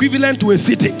becomes equivalent to a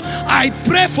city. I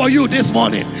pray for you this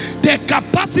morning, the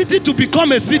capacity to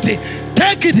become a city,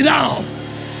 take it down.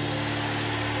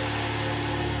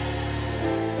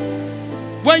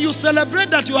 When you celebrate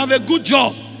that you have a good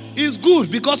job, it's good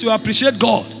because you appreciate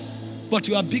God. But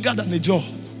you are bigger than a job.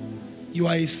 You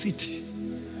are a city.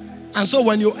 And so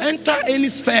when you enter any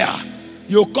sphere,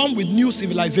 you come with new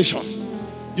civilization.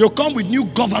 You come with new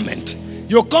government.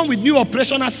 You come with new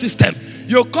operational system.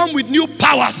 You come with new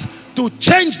powers to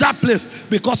change that place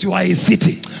because you are a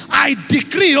city. I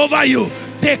decree over you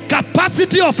the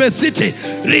capacity of a city.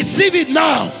 Receive it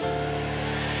now.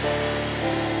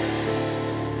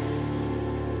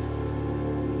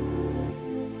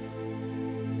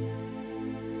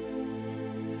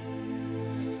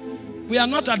 We are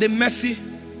not at the mercy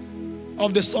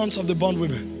of the sons of the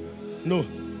bondwomen. No.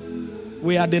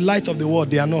 We are the light of the world.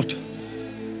 They are not.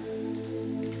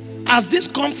 as this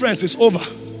conference is over,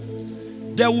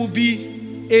 there will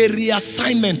be a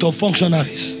reassignment of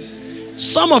functionaries.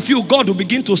 Some of you, God will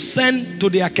begin to send to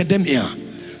the academia.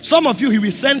 Some of you, he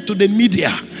will send to the media.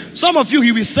 Some of you,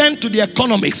 he will send to the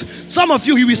economics. Some of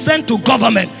you, he will send to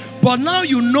government. But now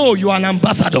you know you are an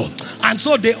ambassador. And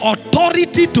so the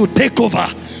authority to take over,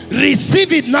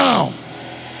 receive it now.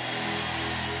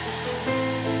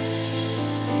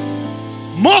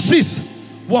 Moses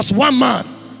was one man.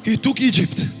 He took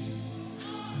Egypt.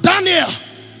 Daniel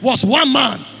was one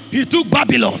man. He took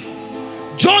Babylon.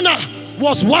 Jonah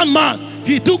was one man.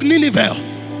 He took Nineveh.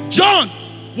 John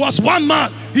was one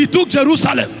man. He took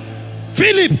Jerusalem.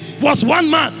 Philip was one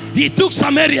man. He took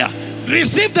Samaria.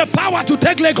 Receive the power to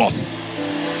take Lagos.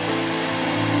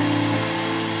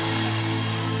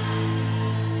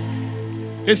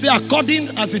 He said,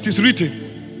 according as it is written.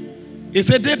 He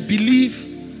said, they believe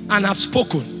and have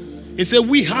spoken. He said,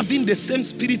 we having the same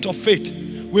spirit of faith,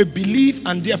 we believe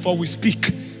and therefore we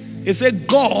speak. He said,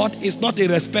 God is not a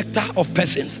respecter of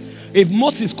persons. If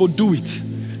Moses could do it,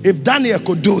 if Daniel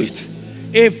could do it,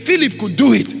 if Philip could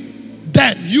do it,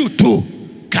 then you too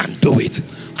can do it.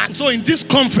 And so in this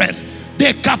conference,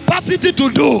 the capacity to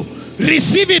do,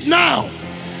 receive it now.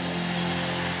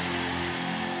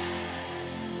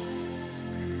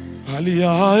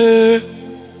 Aliyah,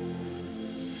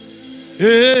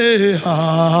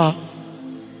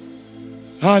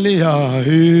 Aliyah,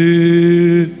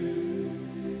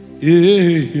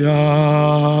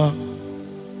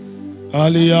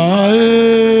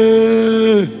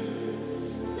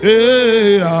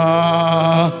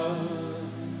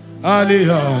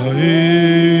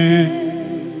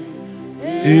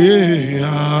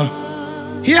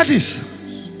 Hear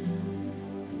this.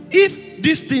 If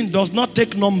this thing does not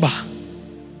take number,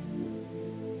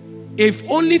 if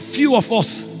only few of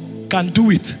us can do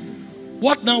it,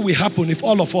 what now will happen if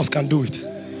all of us can do it?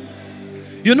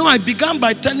 You know, I began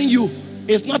by telling you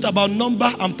it's not about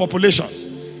number and population,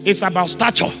 it's about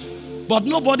stature. But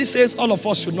nobody says all of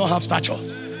us should not have stature.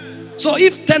 So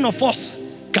if 10 of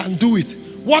us can do it,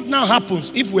 what now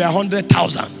happens if we are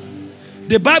 100,000?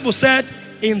 The Bible said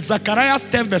in Zechariah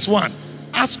 10 verse 1,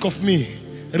 ask of me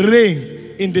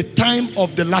rain in the time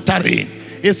of the latter rain.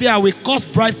 He said, I will cause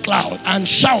bright cloud and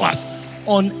showers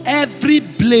on every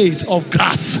blade of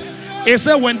grass. He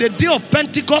said, when the day of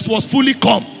Pentecost was fully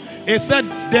come, he said,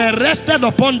 there rested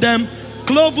upon them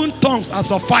cloven tongues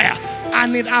as of fire,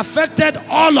 and it affected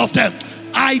all of them.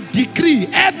 I decree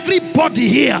everybody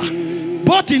here,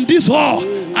 both in this hall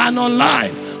and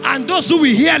online, and those who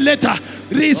will hear later,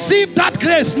 receive that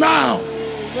grace now.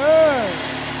 Amen.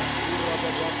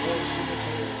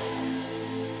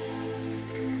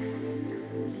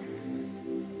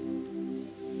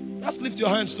 Just lift your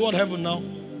hands toward heaven now.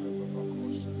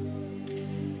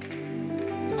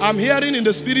 I'm hearing in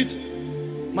the spirit,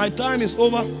 my time is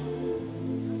over.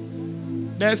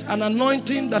 There's an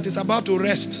anointing that is about to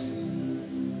rest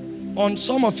on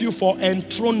some of you for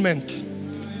enthronement.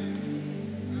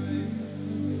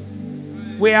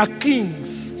 We are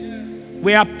kings.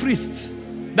 We are priests.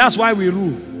 That's why we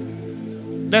rule.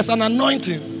 There's an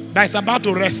anointing that is about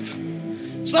to rest.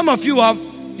 Some of you have,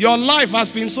 your life has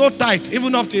been so tight,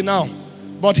 even up till now.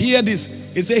 But hear this.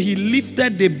 He said he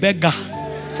lifted the beggar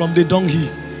from the dunghill.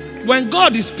 When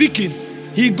God is speaking,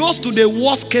 he goes to the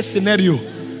worst case scenario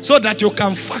so that you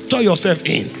can factor yourself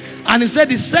in. And he said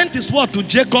he sent his word to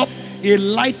Jacob, he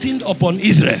lightened upon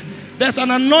Israel. There's an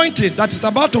anointing that is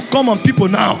about to come on people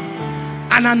now.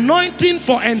 An anointing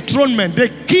for enthronement. The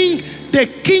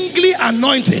kingly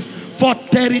anointing for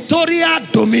territorial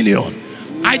dominion.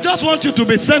 I just want you to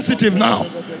be sensitive now,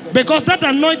 because that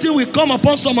anointing will come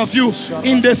upon some of you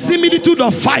in the similitude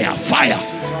of fire. Fire.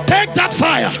 Take that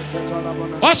fire.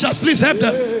 Ushers, please help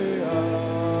them.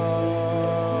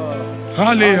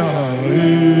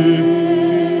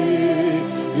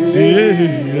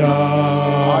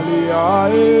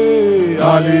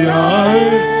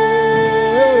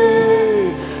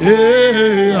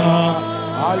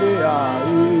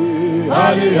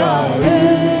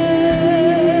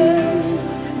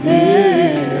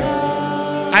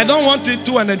 I don't want it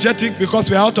too energetic because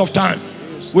we're out of time.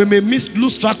 We may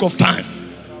lose track of time.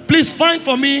 Please find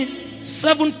for me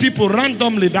 7 people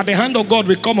randomly that the hand of God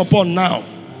will come upon now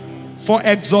for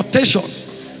exhortation.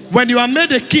 When you are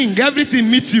made a king, everything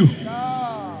meets you.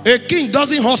 A king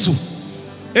doesn't hustle.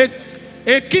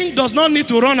 A king does not need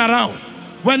to run around.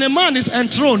 When a man is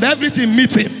enthroned, everything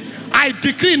meets him. I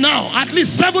decree now, at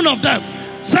least 7 of them.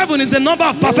 7 is the number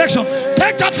of perfection.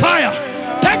 Take that fire.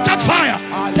 Take that fire.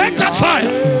 Take that fire.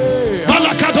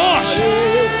 Balakadosh.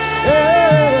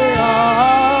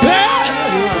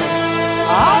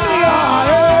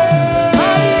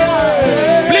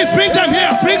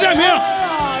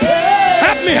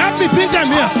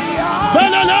 them here.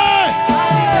 Belele.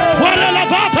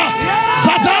 Warelavata.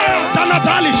 Zazaya.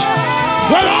 Tanatalish.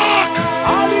 Welak.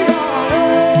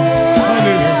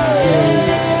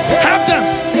 Help them.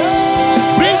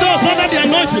 Bring those under the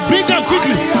anointing. Bring them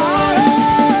quickly.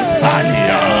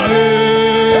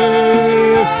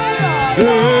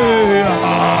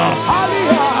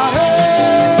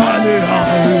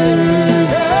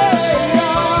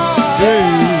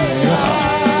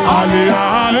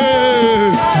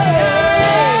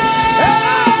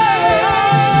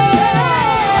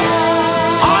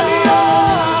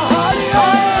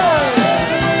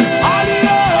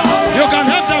 You can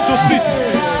help them to sit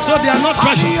so they are not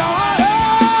pressured.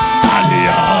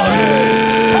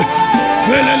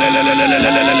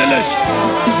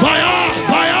 Fire,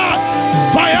 fire,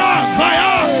 fire,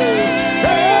 fire.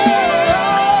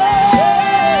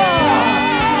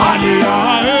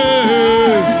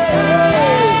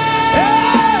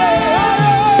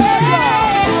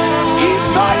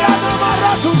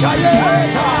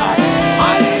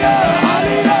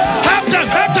 Help them,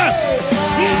 help them.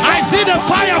 I see the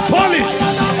fire falling.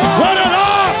 What it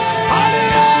up?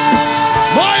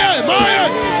 Maya, Maya.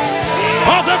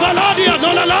 Of the Valadia,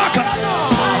 Nolalaka.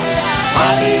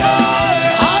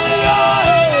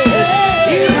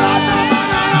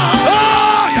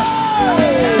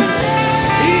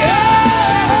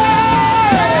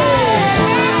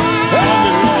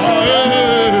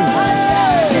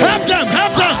 Help them,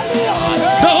 help them.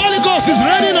 The Holy Ghost is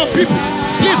raining on people.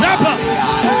 Please help her.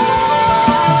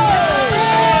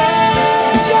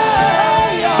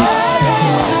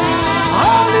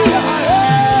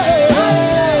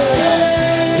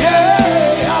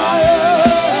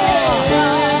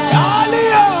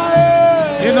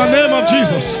 In the name of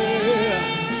Jesus.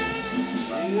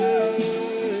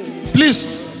 Please,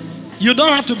 you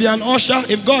don't have to be an usher.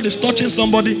 If God is touching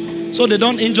somebody so they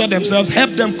don't injure themselves,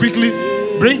 help them quickly.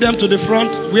 Bring them to the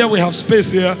front where we have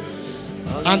space here.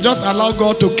 And just allow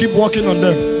God to keep working on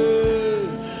them.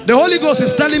 The Holy Ghost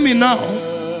is telling me now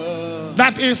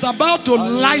that it's about to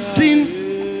lighten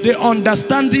the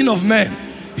understanding of men.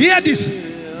 Hear this.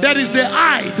 There is the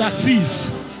eye that sees.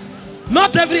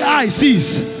 Not every eye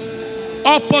sees.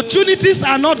 Opportunities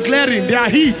are not glaring, they are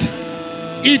hid.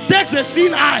 It takes a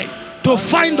seeing eye to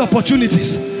find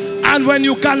opportunities. And when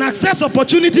you can access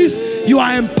opportunities, you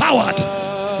are empowered.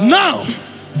 Now,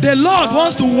 the Lord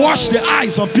wants to wash the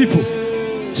eyes of people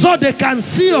so they can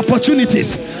see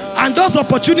opportunities. And those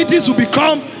opportunities will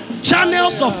become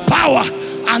channels of power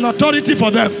and authority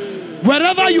for them.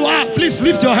 Wherever you are, please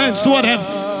lift your hands toward heaven.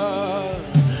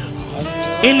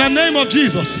 In the name of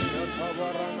Jesus.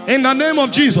 In the name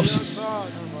of Jesus.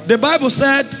 The Bible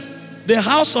said the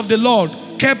house of the Lord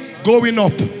kept going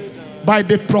up by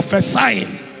the prophesying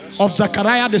of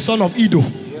Zechariah the son of Iddo.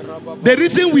 The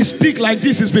reason we speak like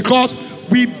this is because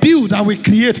we build and we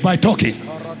create by talking.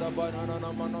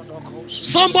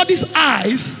 Somebody's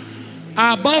eyes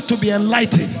are about to be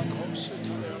enlightened.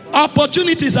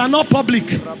 Opportunities are not public.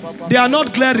 They are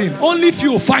not glaring. Only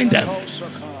few find them.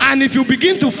 And if you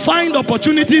begin to find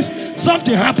opportunities,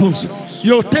 something happens.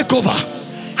 You'll take over.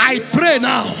 I pray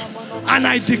now and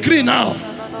I decree now,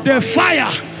 the fire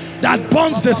that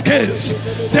burns the scales,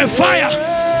 the fire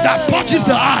that touches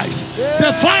the eyes,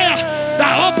 the fire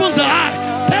that opens the eye,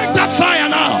 take that fire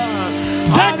now.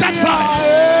 Take that fire.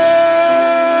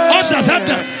 Ushers, help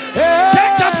them.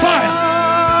 Take that fire.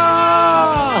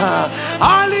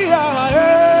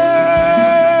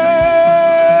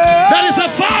 There is a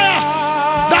fire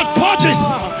that purges.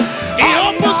 It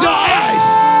opens your eyes.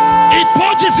 It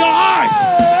purges your eyes.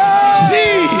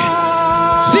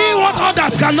 See what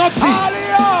others cannot see.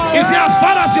 You see, as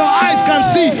far as your eyes can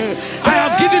see, I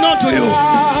have given unto you.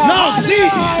 Now see.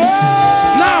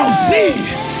 Now see.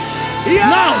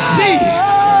 Now see.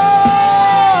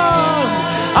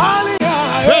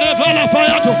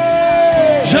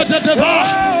 Je te dévore.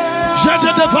 Je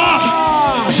te dévore.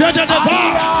 Je te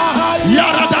dévore.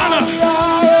 Yaradana.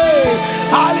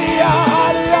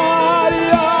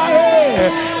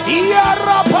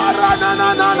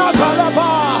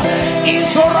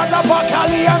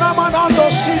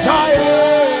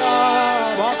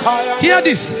 Hear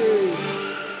this.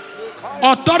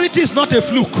 Authority is not a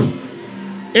fluke.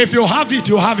 If you have it,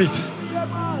 you have it.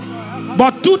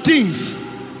 But two things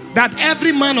that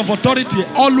every man of authority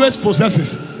always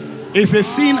possesses is a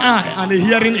seeing eye and a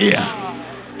hearing ear.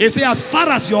 He says, as far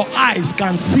as your eyes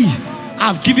can see,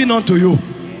 I've given unto you.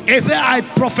 He said, I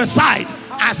prophesied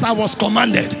as I was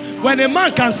commanded. When a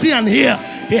man can see and hear,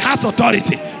 he has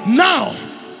authority. Now,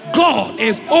 God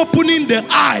is opening the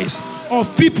eyes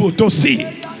of people to see.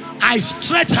 I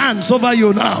stretch hands over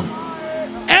you now.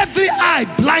 Every eye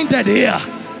blinded here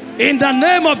In the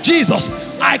name of Jesus,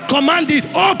 I command it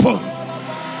open.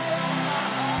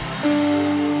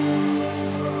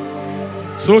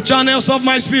 So channels of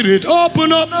my spirit,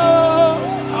 open up.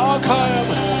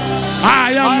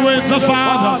 I am with the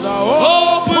Father.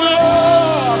 Open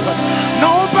up.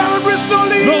 No boundaries, no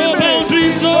limits. No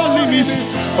boundaries, no limits.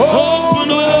 Open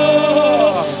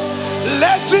up.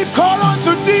 Let it call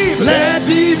unto deep. Let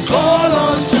it call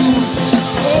unto.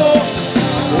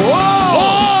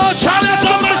 Oh, channels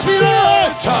of my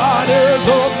spirit. Channels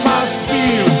of my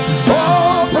spirit.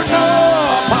 Open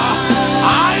up.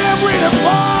 I am with the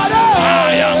Father.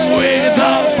 I am with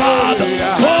the Father.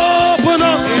 Open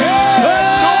up.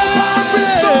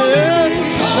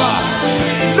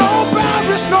 No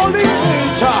boundaries, no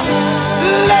limits.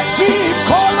 Let it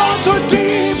call unto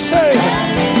deep. Say,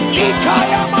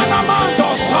 Ikaya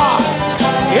Manamandosa.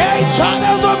 Yeah,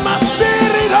 channels of my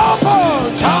spirit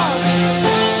open.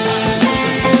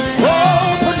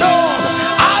 Open up.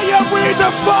 I am with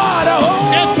the Father.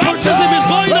 Baptism is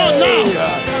going on now.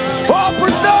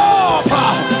 Open up.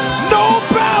 No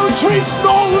boundaries,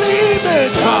 no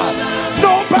limits.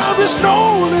 No boundaries, no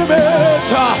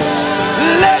limits.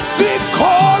 Let it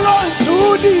call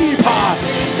unto deep.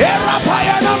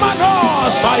 Erapayana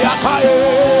manos ayakaye.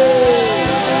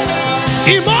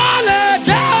 Imole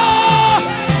deo.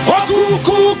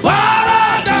 Okuku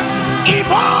parada.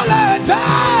 Imole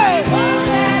deo.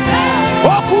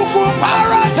 Okuku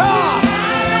parada.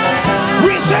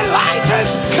 We say light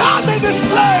has come in this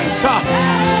place.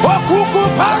 Okuku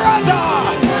parada.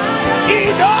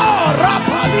 Ino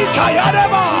rapali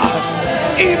kayadeba.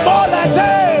 Imole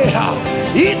deo.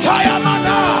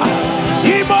 Itayamana.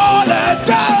 Imole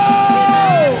deo.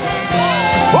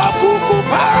 Okuku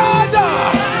parada.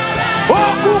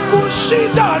 Okuku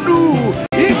shidanu.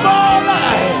 Imole.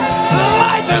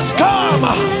 Light has come.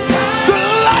 The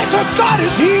light of God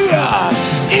is here.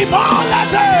 Imole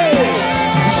deo.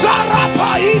 Zarapa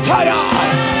itaya.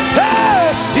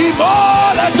 Hey.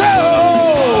 Imole deo.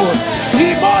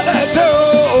 Imole deo.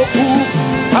 Okuku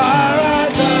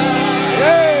parada.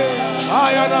 Hey.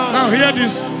 Ayana. Now hear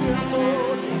this.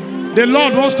 The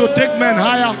Lord wants to take men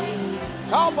higher,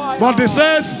 but He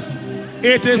says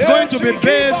it is going to be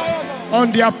based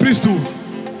on their priesthood.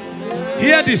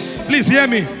 Hear this, please hear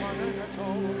me.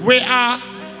 We are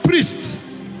priests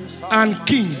and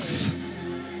kings,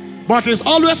 but it's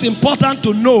always important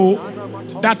to know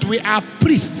that we are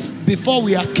priests before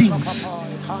we are kings.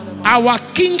 Our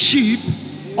kingship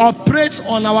operates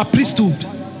on our priesthood.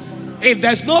 If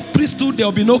there's no priesthood, there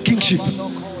will be no kingship.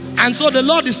 And so the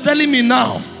Lord is telling me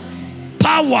now,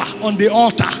 power on the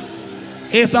altar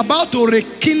is about to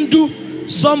rekindle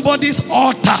somebody's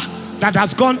altar that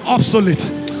has gone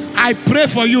obsolete. I pray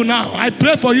for you now. I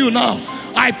pray for you now.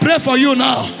 I pray for you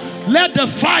now. Let the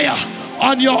fire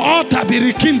on your altar be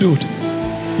rekindled.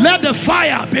 Let the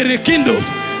fire be rekindled.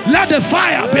 Let the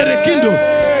fire be rekindled.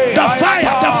 The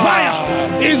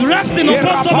fire is resting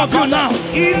upon some of you now.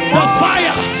 The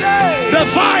fire, the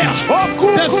fire,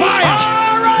 the fire,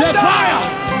 the fire.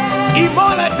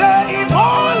 Imolete,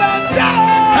 imolete.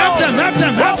 Help them, help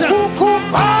them, help them. Okuku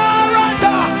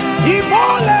parada.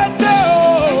 Imolete.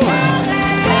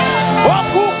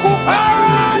 Okuku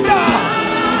parada.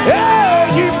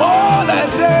 Hey,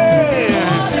 imolete.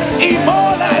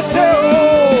 Imolete.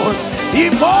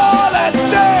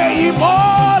 Imolete.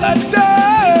 Imolete.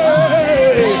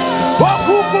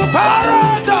 Okuku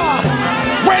parada.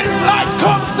 When light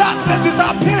comes, darkness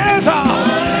disappears.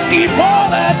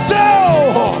 Imolete.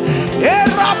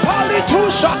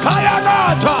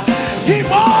 Shakayanata,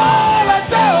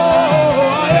 Imolate,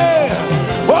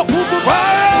 Okuku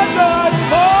Parada,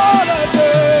 Imolate.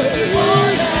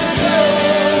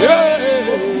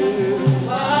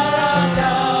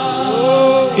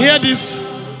 Hear this.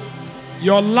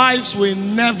 Your lives will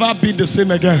never be the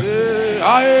same again.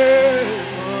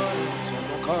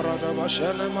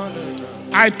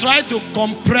 I try to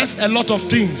compress a lot of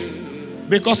things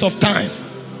because of time.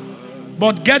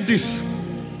 But get this.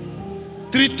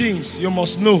 3 things you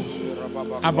must know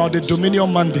about the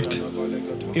dominion mandate.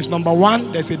 Is number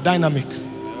 1, there's a dynamic.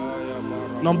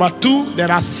 Number 2,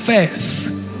 there are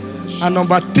spheres. And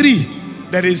number 3,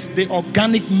 there is the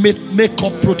organic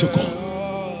makeup protocol.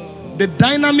 The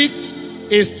dynamic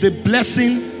is the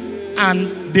blessing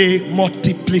and the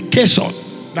multiplication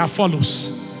that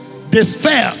follows. The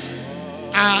spheres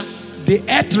are the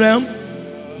earth realm,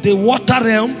 the water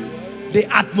realm, the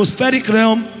atmospheric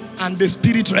realm, and the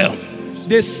spirit realm.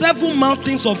 The 7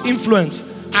 mountains of influence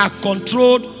are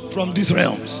controlled from these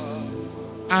realms.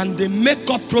 And the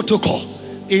makeup protocol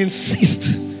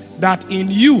insists that in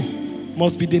you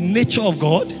must be the nature of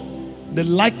God, the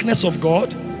likeness of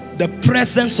God, the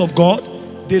presence of God,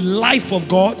 the life of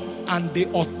God, and the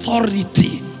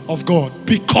authority of God.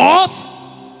 Because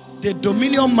the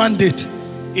dominion mandate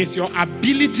is your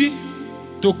ability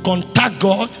to contact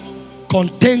God,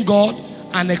 contain God,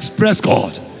 and express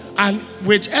God. And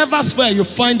whichever sphere you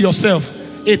find yourself,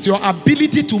 it's your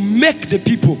ability to make the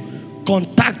people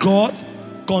contact God,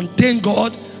 contain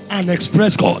God, and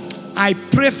express God. I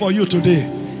pray for you today.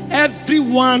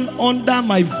 Everyone under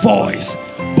my voice,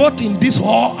 both in this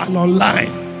hall and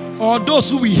online, or those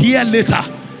who will hear later,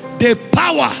 the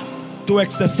power to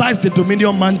exercise the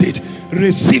dominion mandate,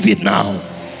 receive it now.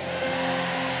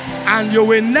 And you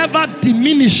will never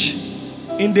diminish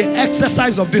in the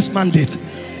exercise of this mandate.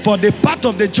 For the path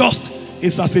of the just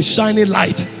is as a shining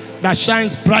light that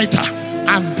shines brighter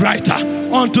and brighter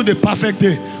unto the perfect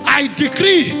day. I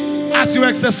decree, as you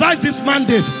exercise this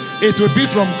mandate, it will be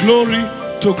from glory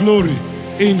to glory.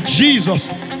 In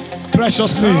Jesus'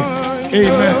 precious name.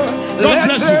 Amen. God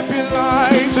bless you. Let there be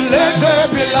light, let there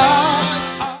be light.